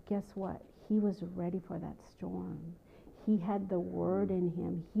 But guess what? He was ready for that storm. He had the word in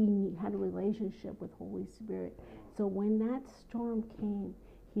him. He had a relationship with Holy Spirit. So when that storm came,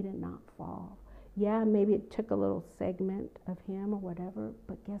 He did not fall. Yeah, maybe it took a little segment of him or whatever,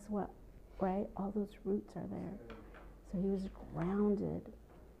 but guess what? Right? All those roots are there. So he was grounded.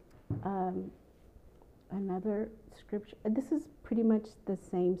 Another scripture, this is pretty much the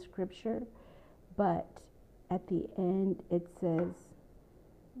same scripture, but at the end it says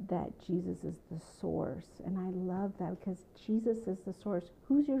that Jesus is the source. And I love that because Jesus is the source.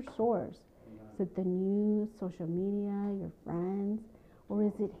 Who's your source? Is it the news, social media, your friends? Or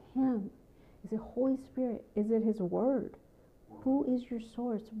is it Him? Is it Holy Spirit? Is it His Word? Who is your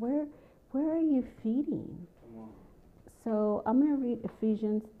source? Where are you feeding? So I'm going to read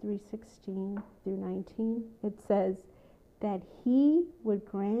Ephesians 3:16 through 19. It says that He would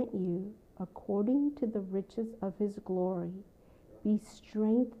grant you, according to the riches of His glory, be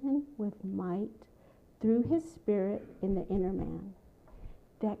strengthened with might through His Spirit in the inner man,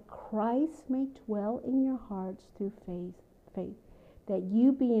 that Christ may dwell in your hearts through faith, that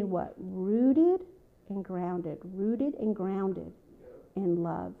you being what? Rooted and grounded in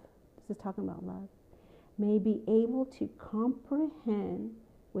love. This is talking about love. May be able to comprehend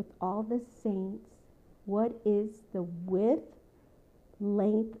with all the saints what is the width,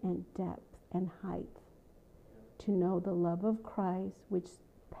 length, and depth, and height, to know the love of Christ, which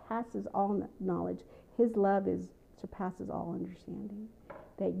passes all knowledge. His love surpasses all understanding,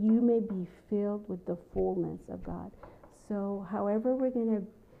 that you may be filled with the fullness of God. So however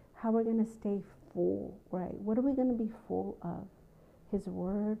how we're gonna stay full, right? What are we gonna be full of? His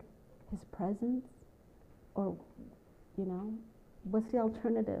Word, His presence, or, what's the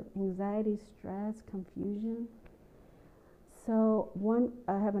alternative? Anxiety, stress, confusion. So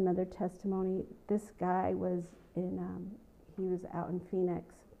I have another testimony. This guy was he was out in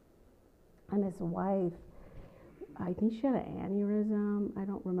Phoenix, and his wife, I think she had an aneurysm. I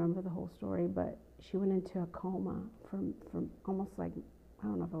don't remember the whole story, but she went into a coma from almost like, I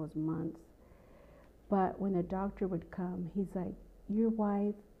don't know if it was months. But when the doctor would come, he's like, your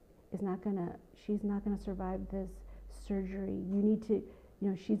wife she's not gonna survive this surgery. You need to,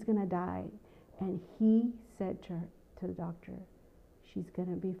 she's gonna die. And he said to the doctor, she's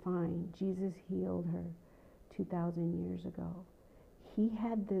gonna be fine. Jesus healed her 2,000 years ago. He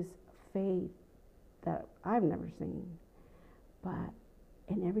had this faith that I've never seen.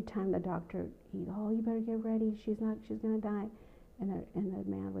 And every time the doctor, you better get ready. She's gonna die. And the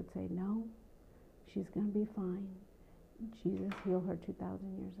man would say, no, she's gonna be fine. Jesus healed her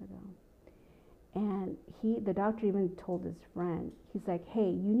 2,000 years ago. And the doctor even told his friend, he's like, hey,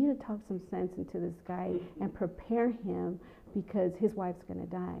 you need to talk some sense into this guy and prepare him because his wife's going to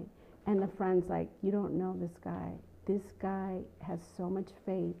die. And the friend's like, you don't know this guy. This guy has so much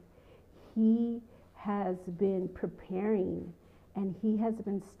faith. He has been preparing and he has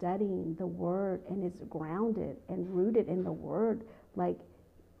been studying the Word and is grounded and rooted in the Word. Like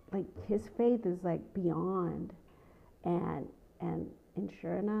his faith is like beyond. And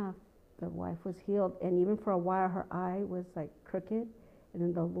sure enough, the wife was healed. And even for a while, her eye was like crooked. And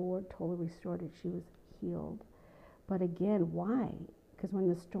then the Lord totally restored it. She was healed. But again, why? Because when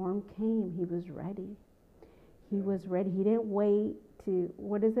the storm came, he was ready. He was ready. He didn't wait to,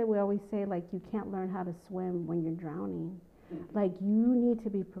 what is it we always say? Like, you can't learn how to swim when you're drowning. Like, you need to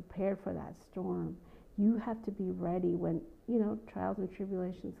be prepared for that storm. You have to be ready when, trials and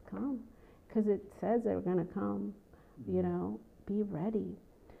tribulations come. Because it says they're going to come. Be ready.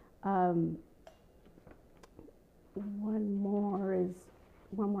 One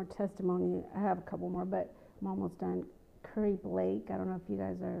more testimony. I have a couple more, but I'm almost done. Curry Blake. I don't know if you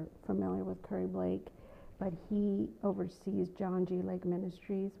guys are familiar with Curry Blake, but he oversees John G. Lake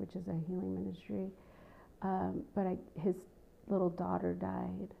Ministries, which is a healing ministry. But his little daughter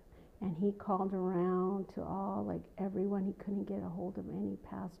died, and he called around to everyone. He couldn't get a hold of any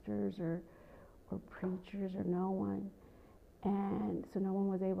pastors or preachers or no one. And so no one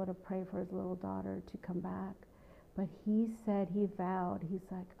was able to pray for his little daughter to come back. But he vowed,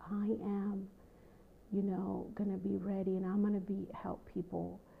 he's like, I am, going to be ready, and I'm going to help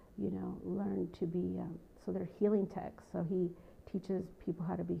people, learn to be, so they're healing techs. So he teaches people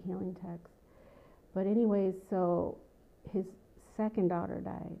how to be healing techs. But anyways, so his second daughter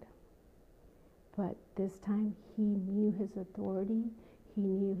died. But this time he knew his authority. He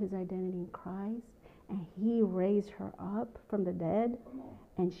knew his identity in Christ. And he raised her up from the dead,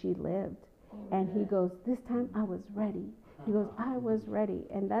 and she lived. And he goes, this time I was ready. He goes, I was ready.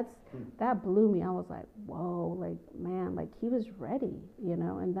 And that blew me. I was like, whoa, he was ready,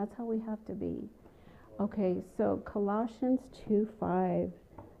 and that's how we have to be. Okay, so Colossians 2:5,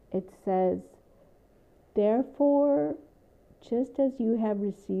 it says, therefore, just as you have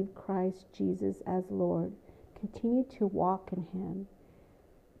received Christ Jesus as Lord, continue to walk in Him,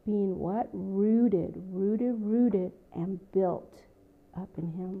 being what? Rooted, and built up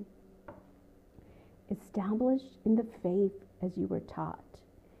in him. Established in the faith as you were taught,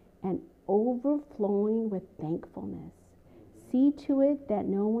 and overflowing with thankfulness. See to it that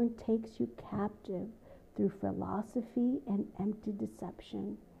no one takes you captive through philosophy and empty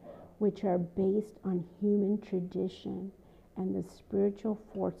deception, which are based on human tradition and the spiritual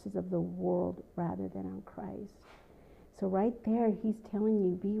forces of the world rather than on Christ. So right there, he's telling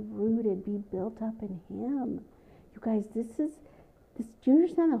you, be rooted, be built up in him. You guys, do you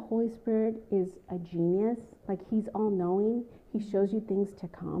understand the Holy Spirit is a genius? Like, he's all-knowing. He shows you things to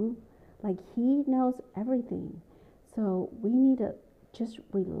come. Like, he knows everything. So we need to just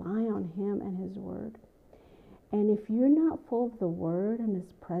rely on him and his word. And if you're not full of the word and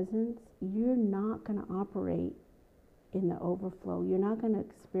his presence, you're not going to operate in the overflow. You're not going to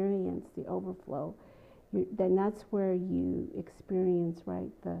experience the overflow. Then that's where you experience,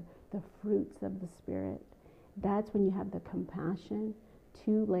 right, the fruits of the Spirit. That's when you have the compassion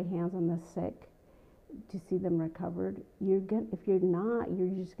to lay hands on the sick, to see them recovered. If you're not, you're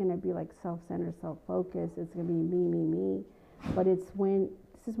just going to be like self-centered, self-focused. It's going to be me. But this is when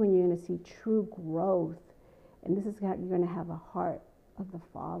you're going to see true growth. And this is how you're going to have a heart of the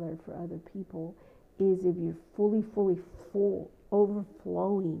Father for other people, is if you're fully full,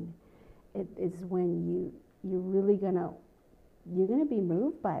 overflowing. It is when you're really you're gonna be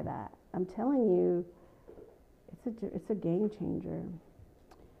moved by that. I'm telling you, it's a game changer.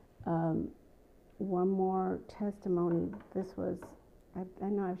 One more testimony. This was, I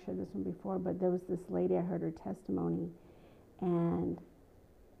know I've shared this one before, but there was this lady, I heard her testimony, and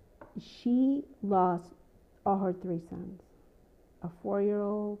she lost all her 3 sons, a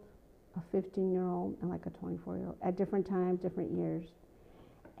 4-year-old, a 15-year-old, and like a 24-year-old, at different times, different years.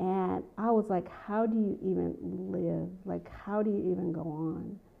 And I was like, how do you even live? Like, how do you even go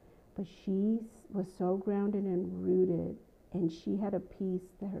on? But she was so grounded and rooted, and she had a peace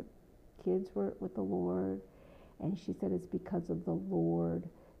that her kids were with the Lord. And she said it's because of the Lord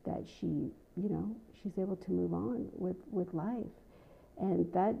that she's able to move on with life.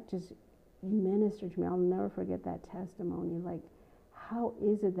 And that just ministered to me. I'll never forget that testimony. Like, how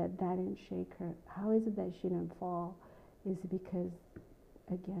is it that didn't shake her? How is it that she didn't fall? Is it because,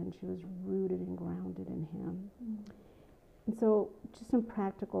 again, she was rooted and grounded in him? Mm-hmm. And so just some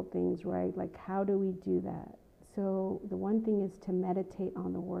practical things, right? Like, how do we do that? So the one thing is to meditate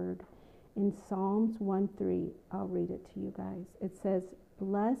on the word. In Psalms 1:3, I'll read it to you guys. It says,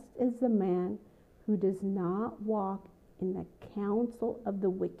 "Blessed is the man who does not walk in the counsel of the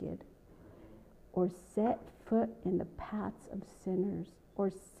wicked, or set foot in the paths of sinners, or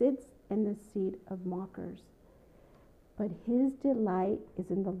sits in the seat of mockers. But his delight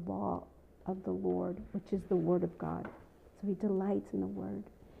is in the law of the Lord," which is the word of God. So he delights in the word.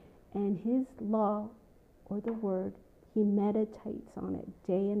 And his law, or the word, he meditates on it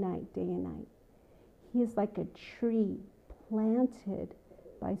day and night, day and night. He is like a tree planted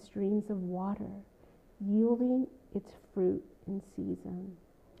by streams of water, yielding its fruit in season,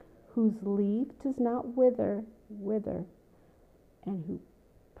 whose leaf does not wither, and who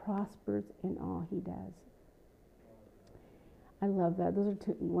prospers in all he does. I love that. Those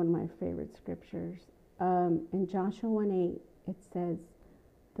are one of my favorite scriptures. In Joshua 1:8, it says,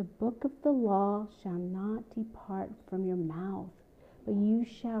 "The book of the law shall not depart from your mouth, but you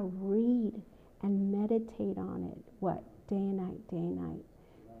shall read and meditate on it." What? Day and night, day and night.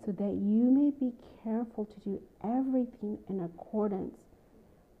 So that you may be careful to do everything in accordance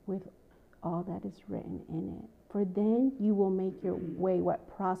with all that is written in it. For then you will make your way, what?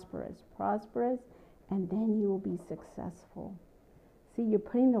 Prosperous, and then you will be successful. See, you're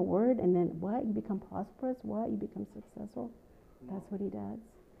putting the word, and then what? You become prosperous. What? You become successful. That's what he does.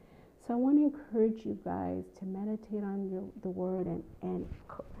 So I want to encourage you guys to meditate on the word and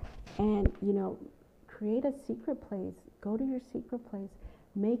create a secret place. Go to your secret place.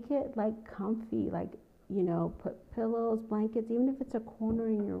 Make it like comfy, like, put pillows, blankets, even if it's a corner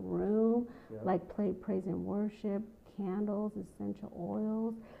in your room, like play praise and worship, candles, essential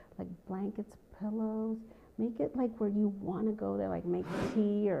oils, like blankets, pillows. Make it like where you want to go there, like make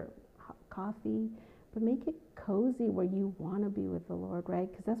tea or coffee, but make it cozy where you want to be with the Lord, right?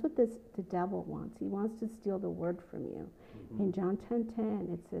 Because that's what the devil wants. He wants to steal the word from you. Mm-hmm. In John 10:10,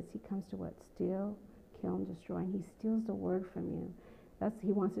 it says he comes to what? Steal, kill, and destroy. And he steals the word from you.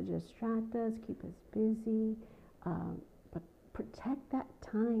 He wants to distract us, keep us busy, but protect that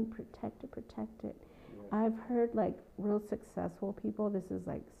time. Protect it. Yeah. I've heard like real successful people, this is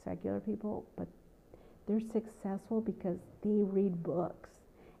like secular people, but they're successful because they read books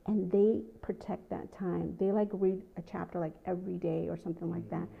and they protect that time. They like read a chapter like every day or something like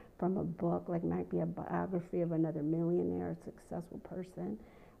that from a book, like might be a biography of another millionaire, successful person.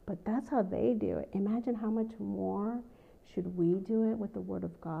 But that's how they do it. Imagine how much more should we do it with the Word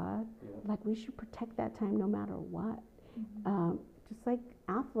of God? Like we should protect that time no matter what. Just like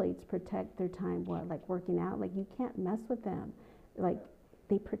athletes protect their time, like working out, like you can't mess with them. Like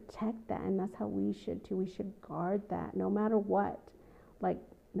they protect that, and that's how we should too. We should guard that no matter what. Like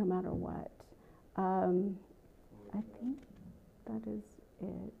no matter what. I think that is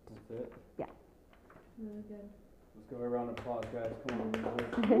it. That's it? Yeah. Really good. Let's go around of applause, guys.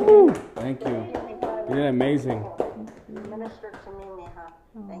 Come on. Thank you. You did amazing. Minister to me, Neha.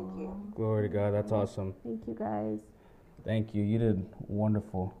 Thank you. Glory to God. That's awesome. Thank you, guys. Thank you. You did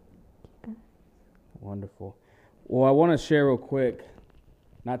wonderful. Wonderful. Well, I want to share real quick,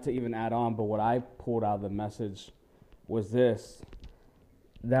 not to even add on, but what I pulled out of the message was this,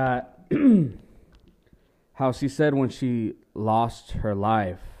 that how she said when she lost her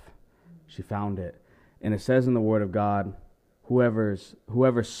life, she found it. And it says in the Word of God,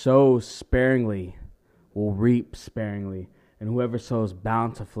 whoever sows sparingly will reap sparingly, and whoever sows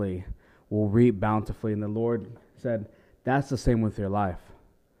bountifully will reap bountifully. And the Lord said, that's the same with your life.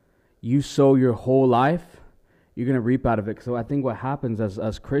 You sow your whole life, you're going to reap out of it. So I think what happens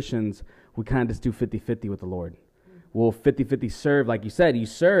as Christians, we kind of just do 50-50 with the Lord. We'll 50-50 serve. Like you said, you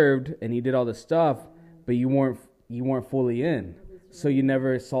served and you did all this stuff, but you weren't fully in. So you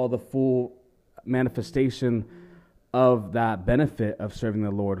never saw the full manifestation of that benefit of serving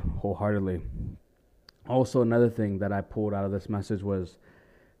the Lord wholeheartedly. Also, another thing that I pulled out of this message was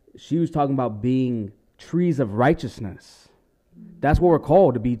she was talking about being trees of righteousness. That's what we're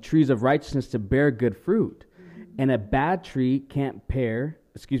called, to be trees of righteousness, to bear good fruit. And a bad tree cannot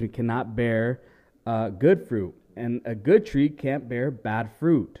bear good fruit. And a good tree can't bear bad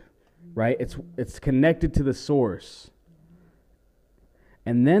fruit, right? It's connected to the source.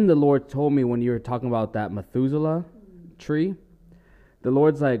 And then the Lord told me when you were talking about that Methuselah tree, the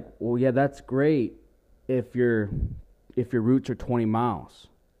Lord's like, well, yeah, that's great if your roots are 20 miles.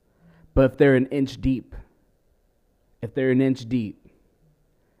 But if they're an inch deep, it's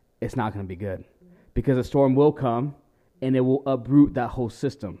not going to be good. Because a storm will come and it will uproot that whole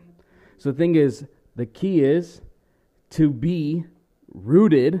system. So the key is to be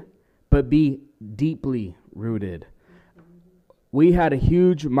rooted, but be deeply rooted. We had a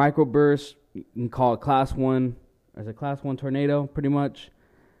huge microburst, you can call it class 1, as a class 1 tornado, pretty much.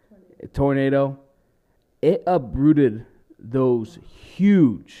 A tornado. It uprooted those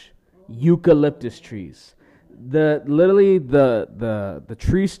huge eucalyptus trees. The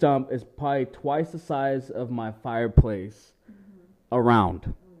tree stump is probably twice the size of my fireplace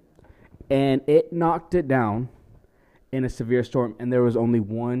around. And it knocked it down in a severe storm, and there was only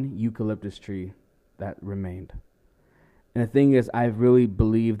one eucalyptus tree that remained. And the thing is, I really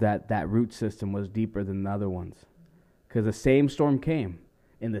believe that root system was deeper than the other ones. Because the same storm came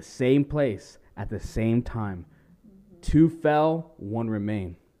in the same place at the same time. 2 fell, 1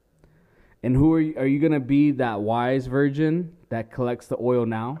 remained. And are you going to be that wise virgin that collects the oil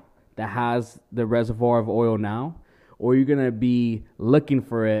now, that has the reservoir of oil now? Or are you going to be looking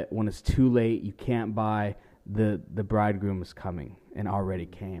for it when it's too late, you can't buy, the bridegroom is coming and already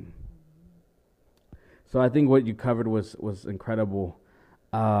came? So I think what you covered was incredible.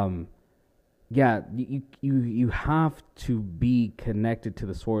 Yeah, you have to be connected to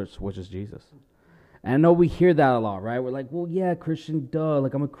the source, which is Jesus. And I know we hear that a lot, right? We're like, well, yeah, Christian, duh.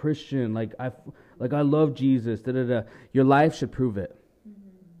 Like, I'm a Christian. Like I love Jesus. Da da da. Your life should prove it.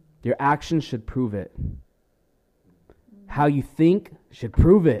 Your actions should prove it. How you think should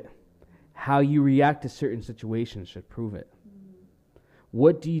prove it. How you react to certain situations should prove it.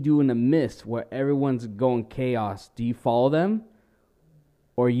 What do you do in the midst where everyone's going chaos? Do you follow them?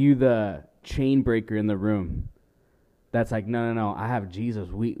 Or are you the chain breaker in the room that's like, no, I have Jesus.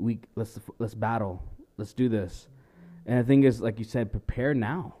 Let's battle. Let's do this. And the thing is, like you said, prepare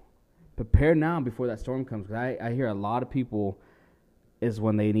now. Prepare now before that storm comes. 'Cause I hear a lot of people is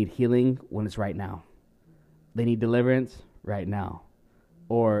when they need healing, when it's right now. They need deliverance right now.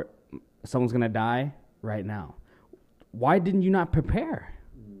 Or someone's going to die right now. Why didn't you not prepare?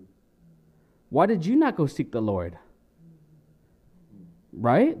 Why did you not go seek the Lord?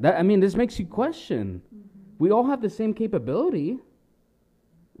 Right? This makes you question. We all have the same capability,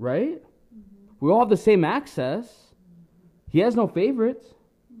 right? We all have the same access. He has no favorites.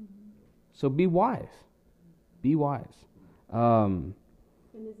 So be wise. Be wise. And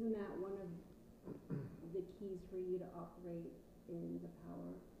isn't that one of the keys for you to operate in the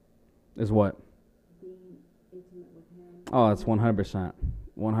power? Is what? Being intimate with Him. Oh, it's 100%.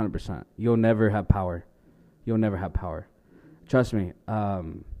 100%. You'll never have power. You'll never have power. Trust me.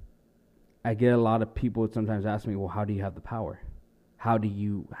 I get a lot of people sometimes ask me, well, how do you have the power? How do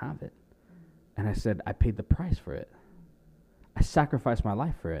you have it? And I said, I paid the price for it. I sacrificed my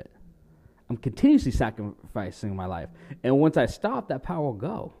life for it. I'm continuously sacrificing my life. And once I stop, that power will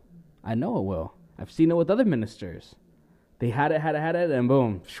go. I know it will. I've seen it with other ministers. They had it, and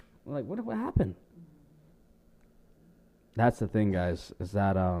boom. I'm like, what happened? That's the thing, guys, is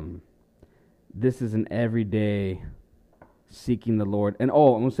that this is an everyday seeking the Lord. And I'm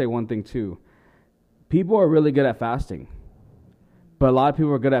going to say one thing too. People are really good at fasting. But a lot of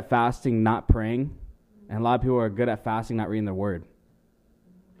people are good at fasting, not praying. And a lot of people are good at fasting, not reading the word.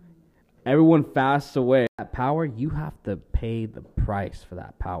 Everyone fasts away. That power, you have to pay the price for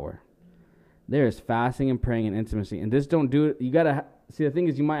that power. There is fasting and praying and intimacy. And just don't do it. You got to see, the thing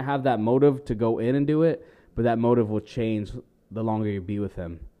is, you might have that motive to go in and do it, but that motive will change the longer you be with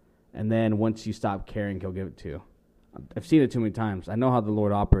him. And then once you stop caring, he'll give it to you. I've seen it too many times. I know how the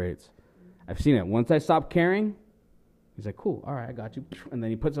Lord operates. I've seen it. Once I stop caring, he's like, cool, all right, I got you. And then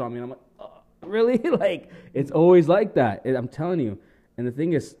he puts it on me, and I'm like, oh, really? Like, it's always like that. I'm telling you. And the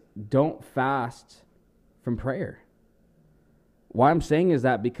thing is, don't fast from prayer. Why I'm saying is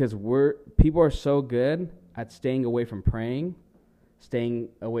that because people are so good at staying away from praying, staying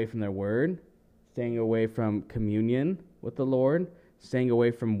away from their word, staying away from communion with the Lord, staying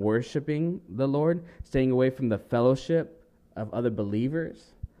away from worshiping the Lord, staying away from the fellowship of other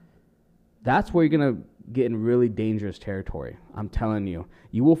believers. That's where you're going to get in really dangerous territory. I'm telling you.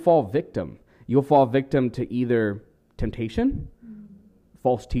 You will fall victim. You'll fall victim to either temptation,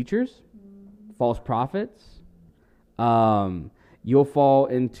 false teachers, false prophets. You'll fall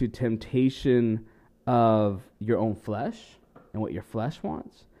into temptation of your own flesh and what your flesh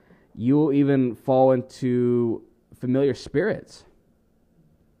wants. You'll even fall into familiar spirits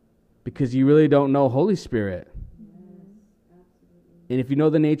because you really don't know Holy Spirit. And if you know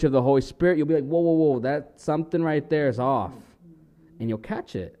the nature of the Holy Spirit, you'll be like, whoa, that something right there is off. And you'll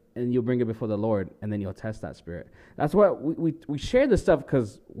catch it, and you'll bring it before the Lord, and then you'll test that spirit. That's why we share this stuff,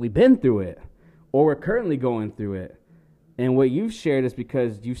 because we've been through it, or we're currently going through it. And what you've shared is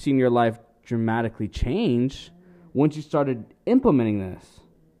because you've seen your life dramatically change once you started implementing this.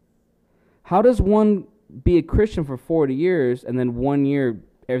 How does one be a Christian for 40 years, and then 1 year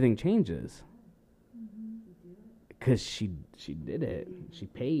everything changes? Because she did it. She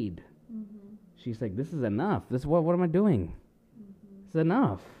paid. She's like, this is enough. What am I doing? This is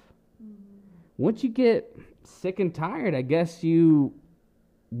enough. Once you get sick and tired, I guess you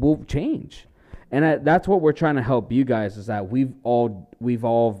will change. And that's what we're trying to help you guys, is that we've all,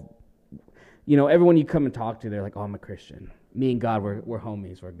 everyone you come and talk to, they're like, oh, I'm a Christian. Me and God, we're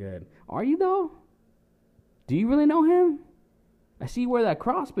homies. We're good. Are you, though? Do you really know him? I see you wear that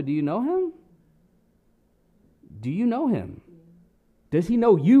cross, but do you know him? Do you know him? Does he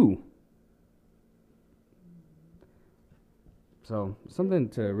know you? So, something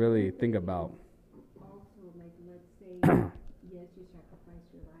to really think about. Also, like, let's say, yes, you sacrifice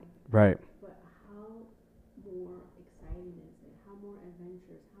your life. Right. But how more exciting is it? How more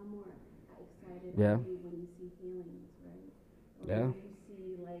adventurous? How more excited Yeah. are you when you see healings, right? Or Yeah. when you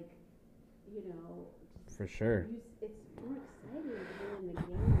see, like, just For sure. it's more exciting to be in the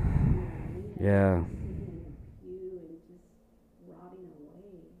game, you know what I mean? Yeah. Sitting in the pew and just rotting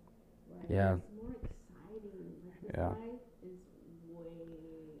away, right? Yeah. It's more exciting. Like, this Yeah. life is way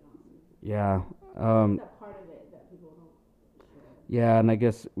awesome. Yeah. It's a part of it that people don't share. Yeah, and I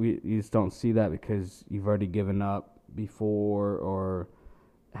guess you just don't see that because you've already given up before or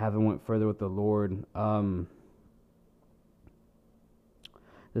haven't went further with the Lord.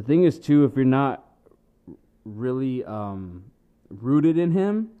 The thing is, too, if you're not really rooted in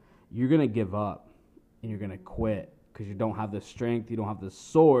him, you're going to give up and you're going to quit because you don't have the strength, you don't have the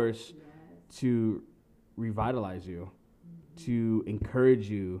source to revitalize you, to encourage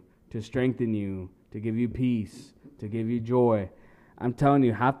you, to strengthen you, to give you peace, to give you joy. I'm telling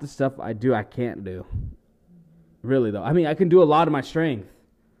you, half the stuff I do, I can't do. Really, though. I mean, I can do a lot of my strength,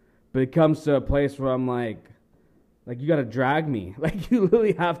 but it comes to a place where I'm like you got to drag me. Like, you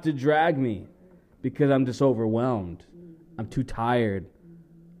literally have to drag me because I'm just overwhelmed. I'm too tired.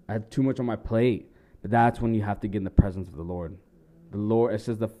 I have too much on my plate. But that's when you have to get in the presence of the Lord. The Lord, it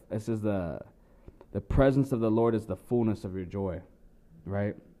says the presence of the Lord is the fullness of your joy,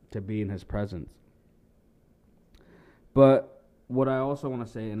 right? To be in his presence. But what I also want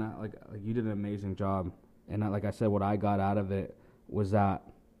to say, and like you did an amazing job, and like I said, what I got out of it was that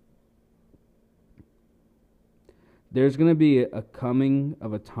there's going to be a coming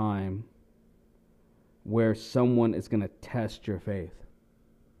of a time where someone is going to test your faith.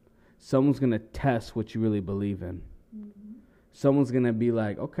 someone's going to test what you really believe in. Someone's going to be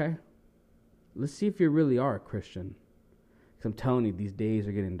like, okay, let's see if you really are a Christian. Because I'm telling you, these days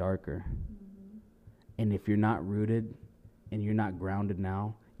are getting darker. And if you're not rooted and you're not grounded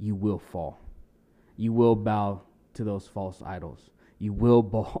now, you will fall. You will bow to those false idols. You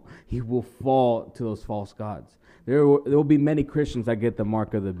will fall to those false gods. There will be many Christians that get the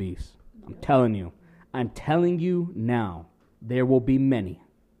mark of the beast. I'm telling you. I'm telling you now. There will be many.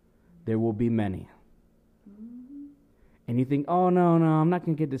 There will be many. And you think, oh, no, I'm not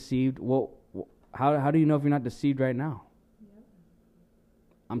going to get deceived. Well, how do you know if you're not deceived right now?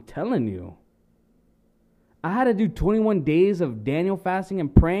 I'm telling you. I had to do 21 days of Daniel fasting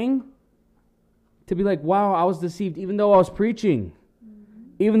and praying to be like, wow, I was deceived even though I was preaching.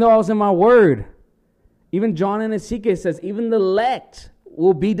 Even though I was in my word. Even John and Ezekiel says, even the elect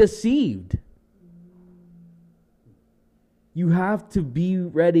will be deceived. You have to be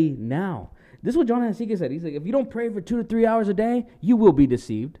ready now. This is what John and Ezekiel said. He's like, if you don't pray for 2 to 3 hours a day, you will be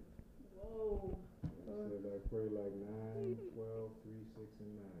deceived. Whoa. I pray like 9, 12, 3, 6, and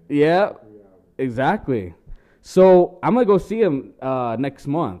 9. Yeah, exactly. So I'm going to go see him next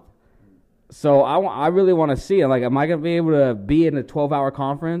month. So I really want to see it. Like, am I going to be able to be in a 12-hour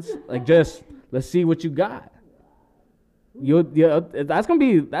conference? Like, just let's see what you got. That's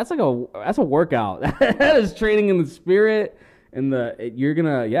a workout. That is training in the spirit. And we're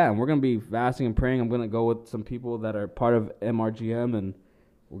gonna be fasting and praying. I'm gonna go with some people that are part of MRGM, and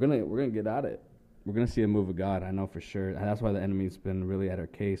we're gonna get at it. We're gonna see a move of God. I know for sure. And that's why the enemy's been really at our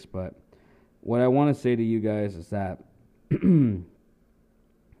case. But what I want to say to you guys is that that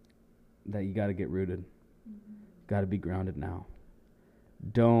you got to get rooted. Got to be grounded now.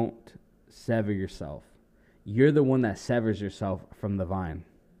 Don't sever yourself. You're the one that severs yourself from the vine.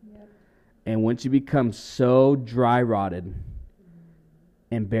 Yep. And once you become so dry rotted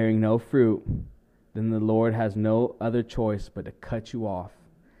and bearing no fruit, then the Lord has no other choice but to cut you off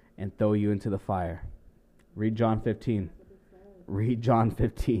and throw you into the fire. Read John 15. Read John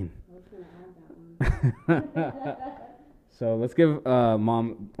 15. So let's give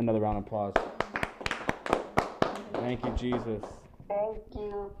Mom another round of applause. Thank you, Jesus. Thank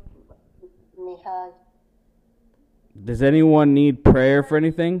you, Mihai. Does anyone need prayer for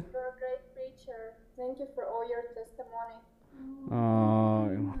anything? You're a great preacher. Thank you for all your testimony.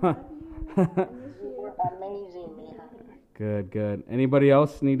 You were amazing, Mihai. Good. Anybody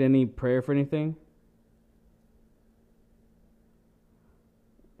else need any prayer for anything?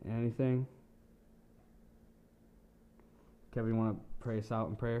 Anything? Kevin, you want to pray us out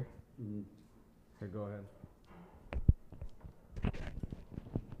in prayer? Mm-hmm. Here, go ahead.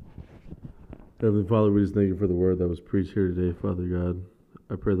 Heavenly Father, we just thank you for the word that was preached here today, Father God.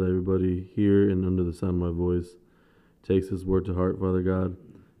 I pray that everybody here and under the sound of my voice takes this word to heart, Father God.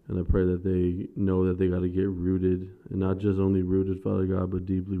 And I pray that they know that they got to get rooted, and not just only rooted, Father God, but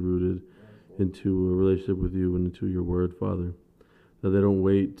deeply rooted into a relationship with you and into your word, Father. That they don't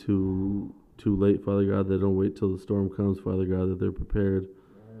wait too late, Father God. They don't wait till the storm comes, Father God, that they're prepared,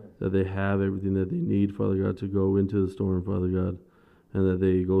 that they have everything that they need, Father God, to go into the storm, Father God. And that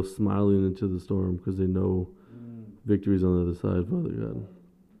they go smiling into the storm because they know victory's on the other side, Father God.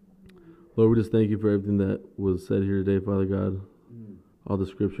 Lord, we just thank you for everything that was said here today, Father God. All the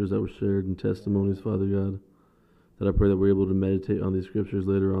scriptures that were shared and testimonies, Father God. That I pray that we're able to meditate on these scriptures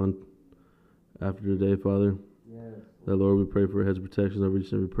later on after today, Father. Yes. That, Lord, we pray for a hedge of protection over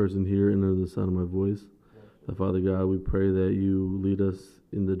each and every person here and under the sound of my voice. Yes. That, Father God, we pray that you lead us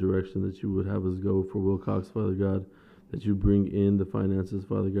in the direction that you would have us go for Wilcox, Father God. That you bring in the finances,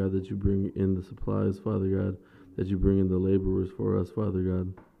 Father God, that you bring in the supplies, Father God, that you bring in the laborers for us, Father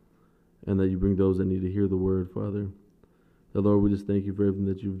God, and that you bring those that need to hear the word, Father. That, Lord, we just thank you for everything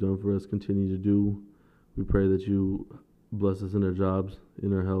that you've done for us, continue to do. We pray that you bless us in our jobs,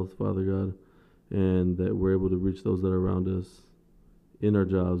 in our health, Father God, and that we're able to reach those that are around us in our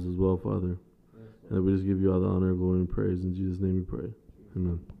jobs as well, Father. And that we just give you all the honor, glory, and praise. In Jesus' name we pray.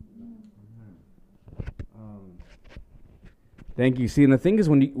 Amen. Thank you. See, and the thing is,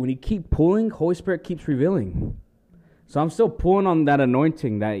 when you keep pulling, Holy Spirit keeps revealing. So I'm still pulling on that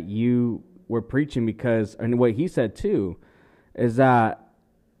anointing that you were preaching because, and what he said too, is that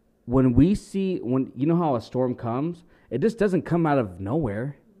when you know how a storm comes, it just doesn't come out of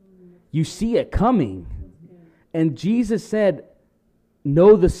nowhere. You see it coming. And Jesus said,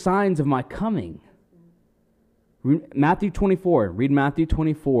 know the signs of my coming. Matthew 24, read Matthew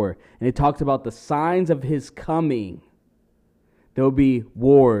 24, and it talks about the signs of his coming. There will be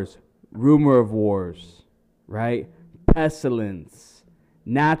wars, rumor of wars, right? Pestilence,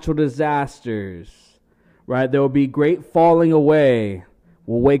 natural disasters, right? There will be great falling away.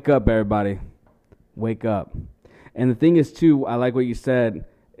 Well, wake up, everybody. Wake up. And the thing is, too, I like what you said,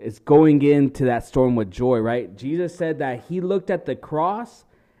 is going into that storm with joy, right? Jesus said that he looked at the cross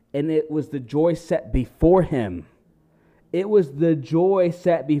and it was the joy set before him. It was the joy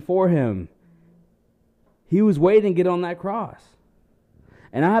set before him. He was waiting to get on that cross.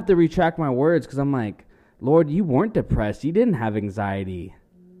 And I have to retract my words because I'm like, Lord, you weren't depressed. You didn't have anxiety.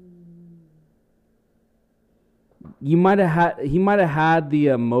 He might have had the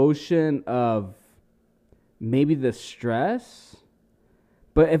emotion of maybe the stress.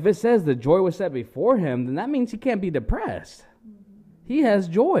 But if it says the joy was set before him, then that means he can't be depressed. He has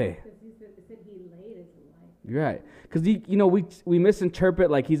joy. You're right. Because, we misinterpret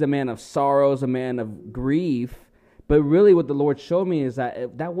like he's a man of sorrows, a man of grief. But really what the Lord showed me is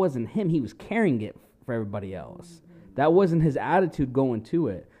that that wasn't him. He was carrying it for everybody else. That wasn't his attitude going to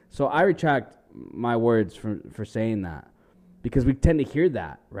it. So I retract my words for saying that. Because we tend to hear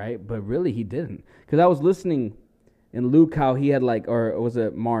that, right? But really he didn't. Because I was listening in Luke how he had or was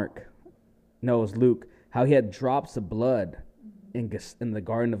it Mark? No, it was Luke. How he had drops of blood in the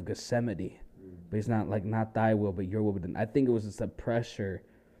Garden of Gethsemane. But he's not thy will, but your will be done. I think it was just a pressure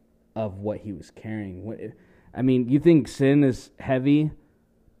of what he was carrying. I mean, you think sin is heavy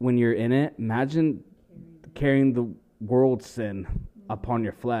when you're in it? Imagine carrying the world's sin upon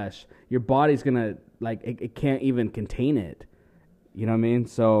your flesh. Your body's going to, it can't even contain it. You know what I mean?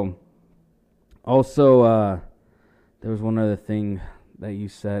 So, also, there was one other thing that you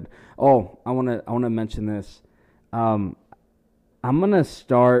said. Oh, I want to mention this. I'm going to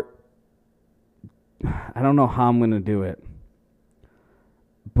start, I don't know how I'm going to do it,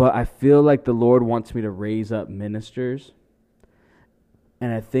 but I feel like the Lord wants me to raise up ministers,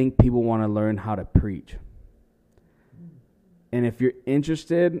 and I think people want to learn how to preach. And if you're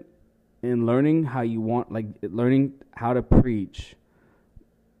interested in learning learning how to preach,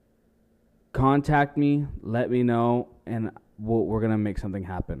 contact me, let me know, and we're going to make something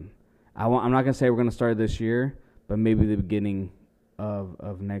happen. I'm not going to say we're going to start this year, but maybe the beginning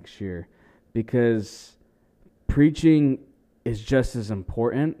of next year. Because preaching is just as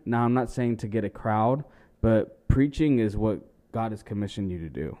important. Now, I'm not saying to get a crowd, but preaching is what God has commissioned you to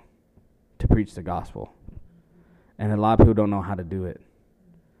do, to preach the gospel. And a lot of people don't know how to do it.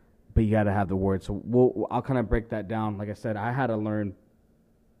 But you got to have the word. So I'll kind of break that down. Like I said, I had to learn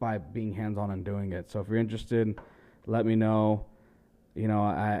by being hands-on and doing it. So if you're interested, let me know.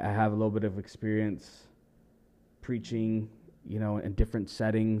 I have a little bit of experience preaching, in different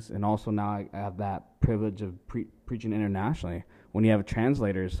settings. And also now I have that privilege of preaching internationally. When you have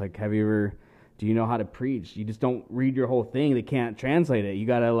translators, do you know how to preach? You just don't read your whole thing. They can't translate it. You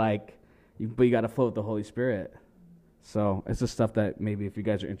got to but you got to flow with the Holy Spirit. So it's just stuff that maybe if you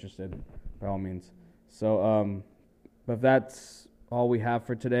guys are interested, by all means. So, but that's all we have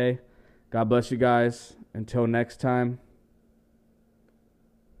for today. God bless you guys. Until next time.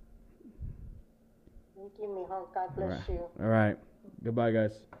 Thank you, mijo. God bless you. All right. Goodbye,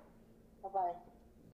 guys. Bye-bye.